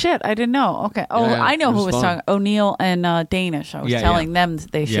 Yeah. Oh shit, I didn't know. Okay. Oh, Yeah, I know it who was was fun. talking. O'Neill and Danish. I was Yeah, telling yeah. them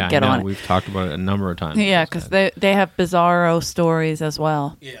they should Yeah, get I know. on it. We've talked about it a number of times. Yeah, because they have bizarro stories as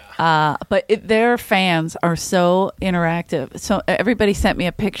well. Yeah. But their fans are so interactive. So everybody sent me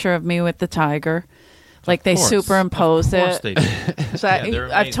a picture of me with the tiger. Like they course. superimposed Of course it. they do. So Yeah, they're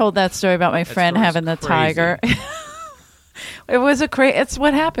I've amazing. told that story about my friend story's having the crazy. tiger. It was it's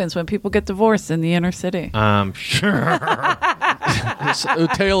what happens when people get divorced in the inner city. I'm sure. It's a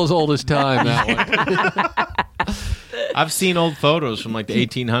tale as old as time, that one. I've seen old photos from like the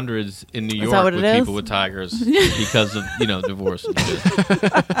 1800s in New that York what with it is? people with tigers because of divorce. And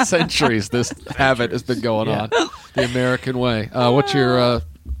shit. Centuries this habit has been going on the American way. What's your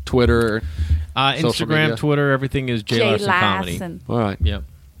Twitter? Social Instagram, media. Twitter, everything is J. Jay Larson Comedy. Larson. All right. Yep.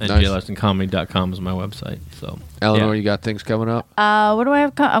 And Nice. jlarsоncomedy.com is my website. So Eleanor, yeah. you got things coming up? What do I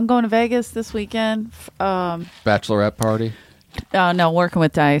have? I'm going to Vegas this weekend. Bachelorette party? No, working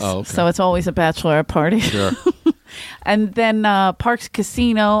with Dice. Oh, okay. So it's always a bachelorette party. Sure. And then Parks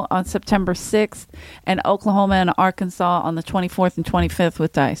Casino on September 6th, and Oklahoma and Arkansas on the 24th and 25th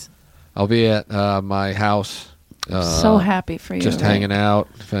with Dice. I'll be at my house. So happy for you. Just Ray. hanging out.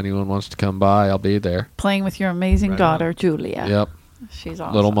 If anyone wants to come by, I'll be there. Playing with your amazing Right daughter, on. Julia. Yep. She's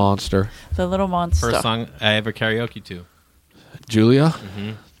awesome. Little Monster. The Little Monster. First song I ever karaoke to. Julia?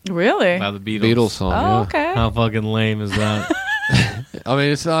 Really? By the Beatles. Beatles song, Oh, yeah. okay. How fucking lame is that? I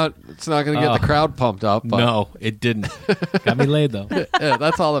mean, it's not going to get the crowd pumped up. But No, it didn't. Got me laid, though. yeah,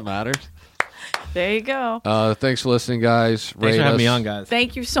 that's all that matters. There you go. Thanks for listening, guys. Thanks for having me on, guys.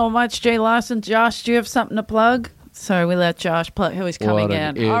 Thank you so much, Jay Larson. Josh, do you have something to plug? Sorry, we let Josh plug. He was coming What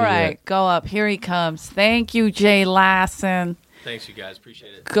an in. All idiot. right, go up. Here he comes. Thank you, Jay Larson. Thanks, you guys.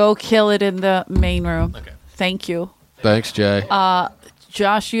 Appreciate it. Go kill it in the main room. Okay. Thank you. Thanks, Jay.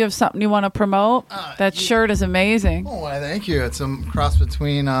 Josh, you have something you want to promote? That shirt is amazing. Oh, why, thank you. It's a cross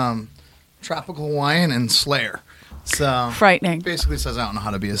between Tropical Hawaiian and Slayer. So Frightening. basically says I don't know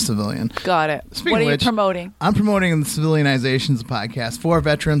how to be a civilian. Got it. Speaking What of are you which, promoting? I'm promoting the Civilianizations podcast for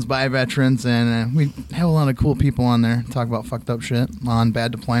veterans, by veterans, and we have a lot of cool people on there talk about fucked up shit on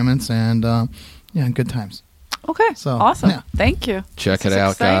bad deployments and yeah, good times. Okay. So, awesome. yeah. Thank you. Check This it is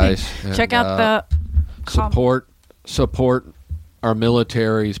out, exciting. guys. And, Check out the support our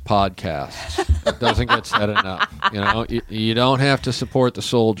military's podcasts. It doesn't get said enough. You don't have to support the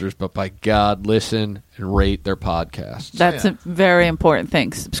soldiers, but by God, listen and rate their podcasts. That's a very important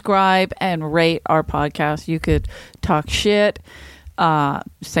thing. Subscribe and rate our podcast. You could talk shit,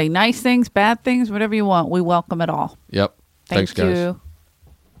 say nice things, bad things, whatever you want. We welcome it all. Yep. Thanks, Thank guys. you.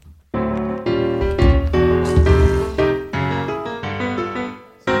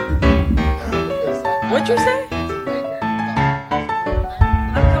 What'd you say?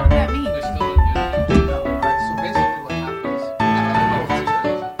 I don't know what that means.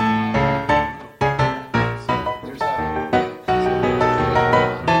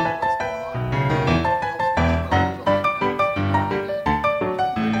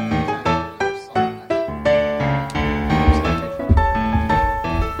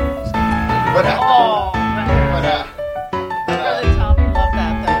 Oh, Brother Tommy loved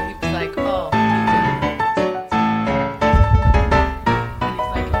that though. He was like, "Oh." And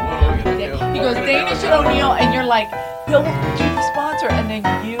he's like, "He goes Danish and O'Neill," and you're like, "He'll do the sponsor," and then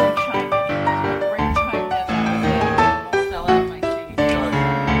you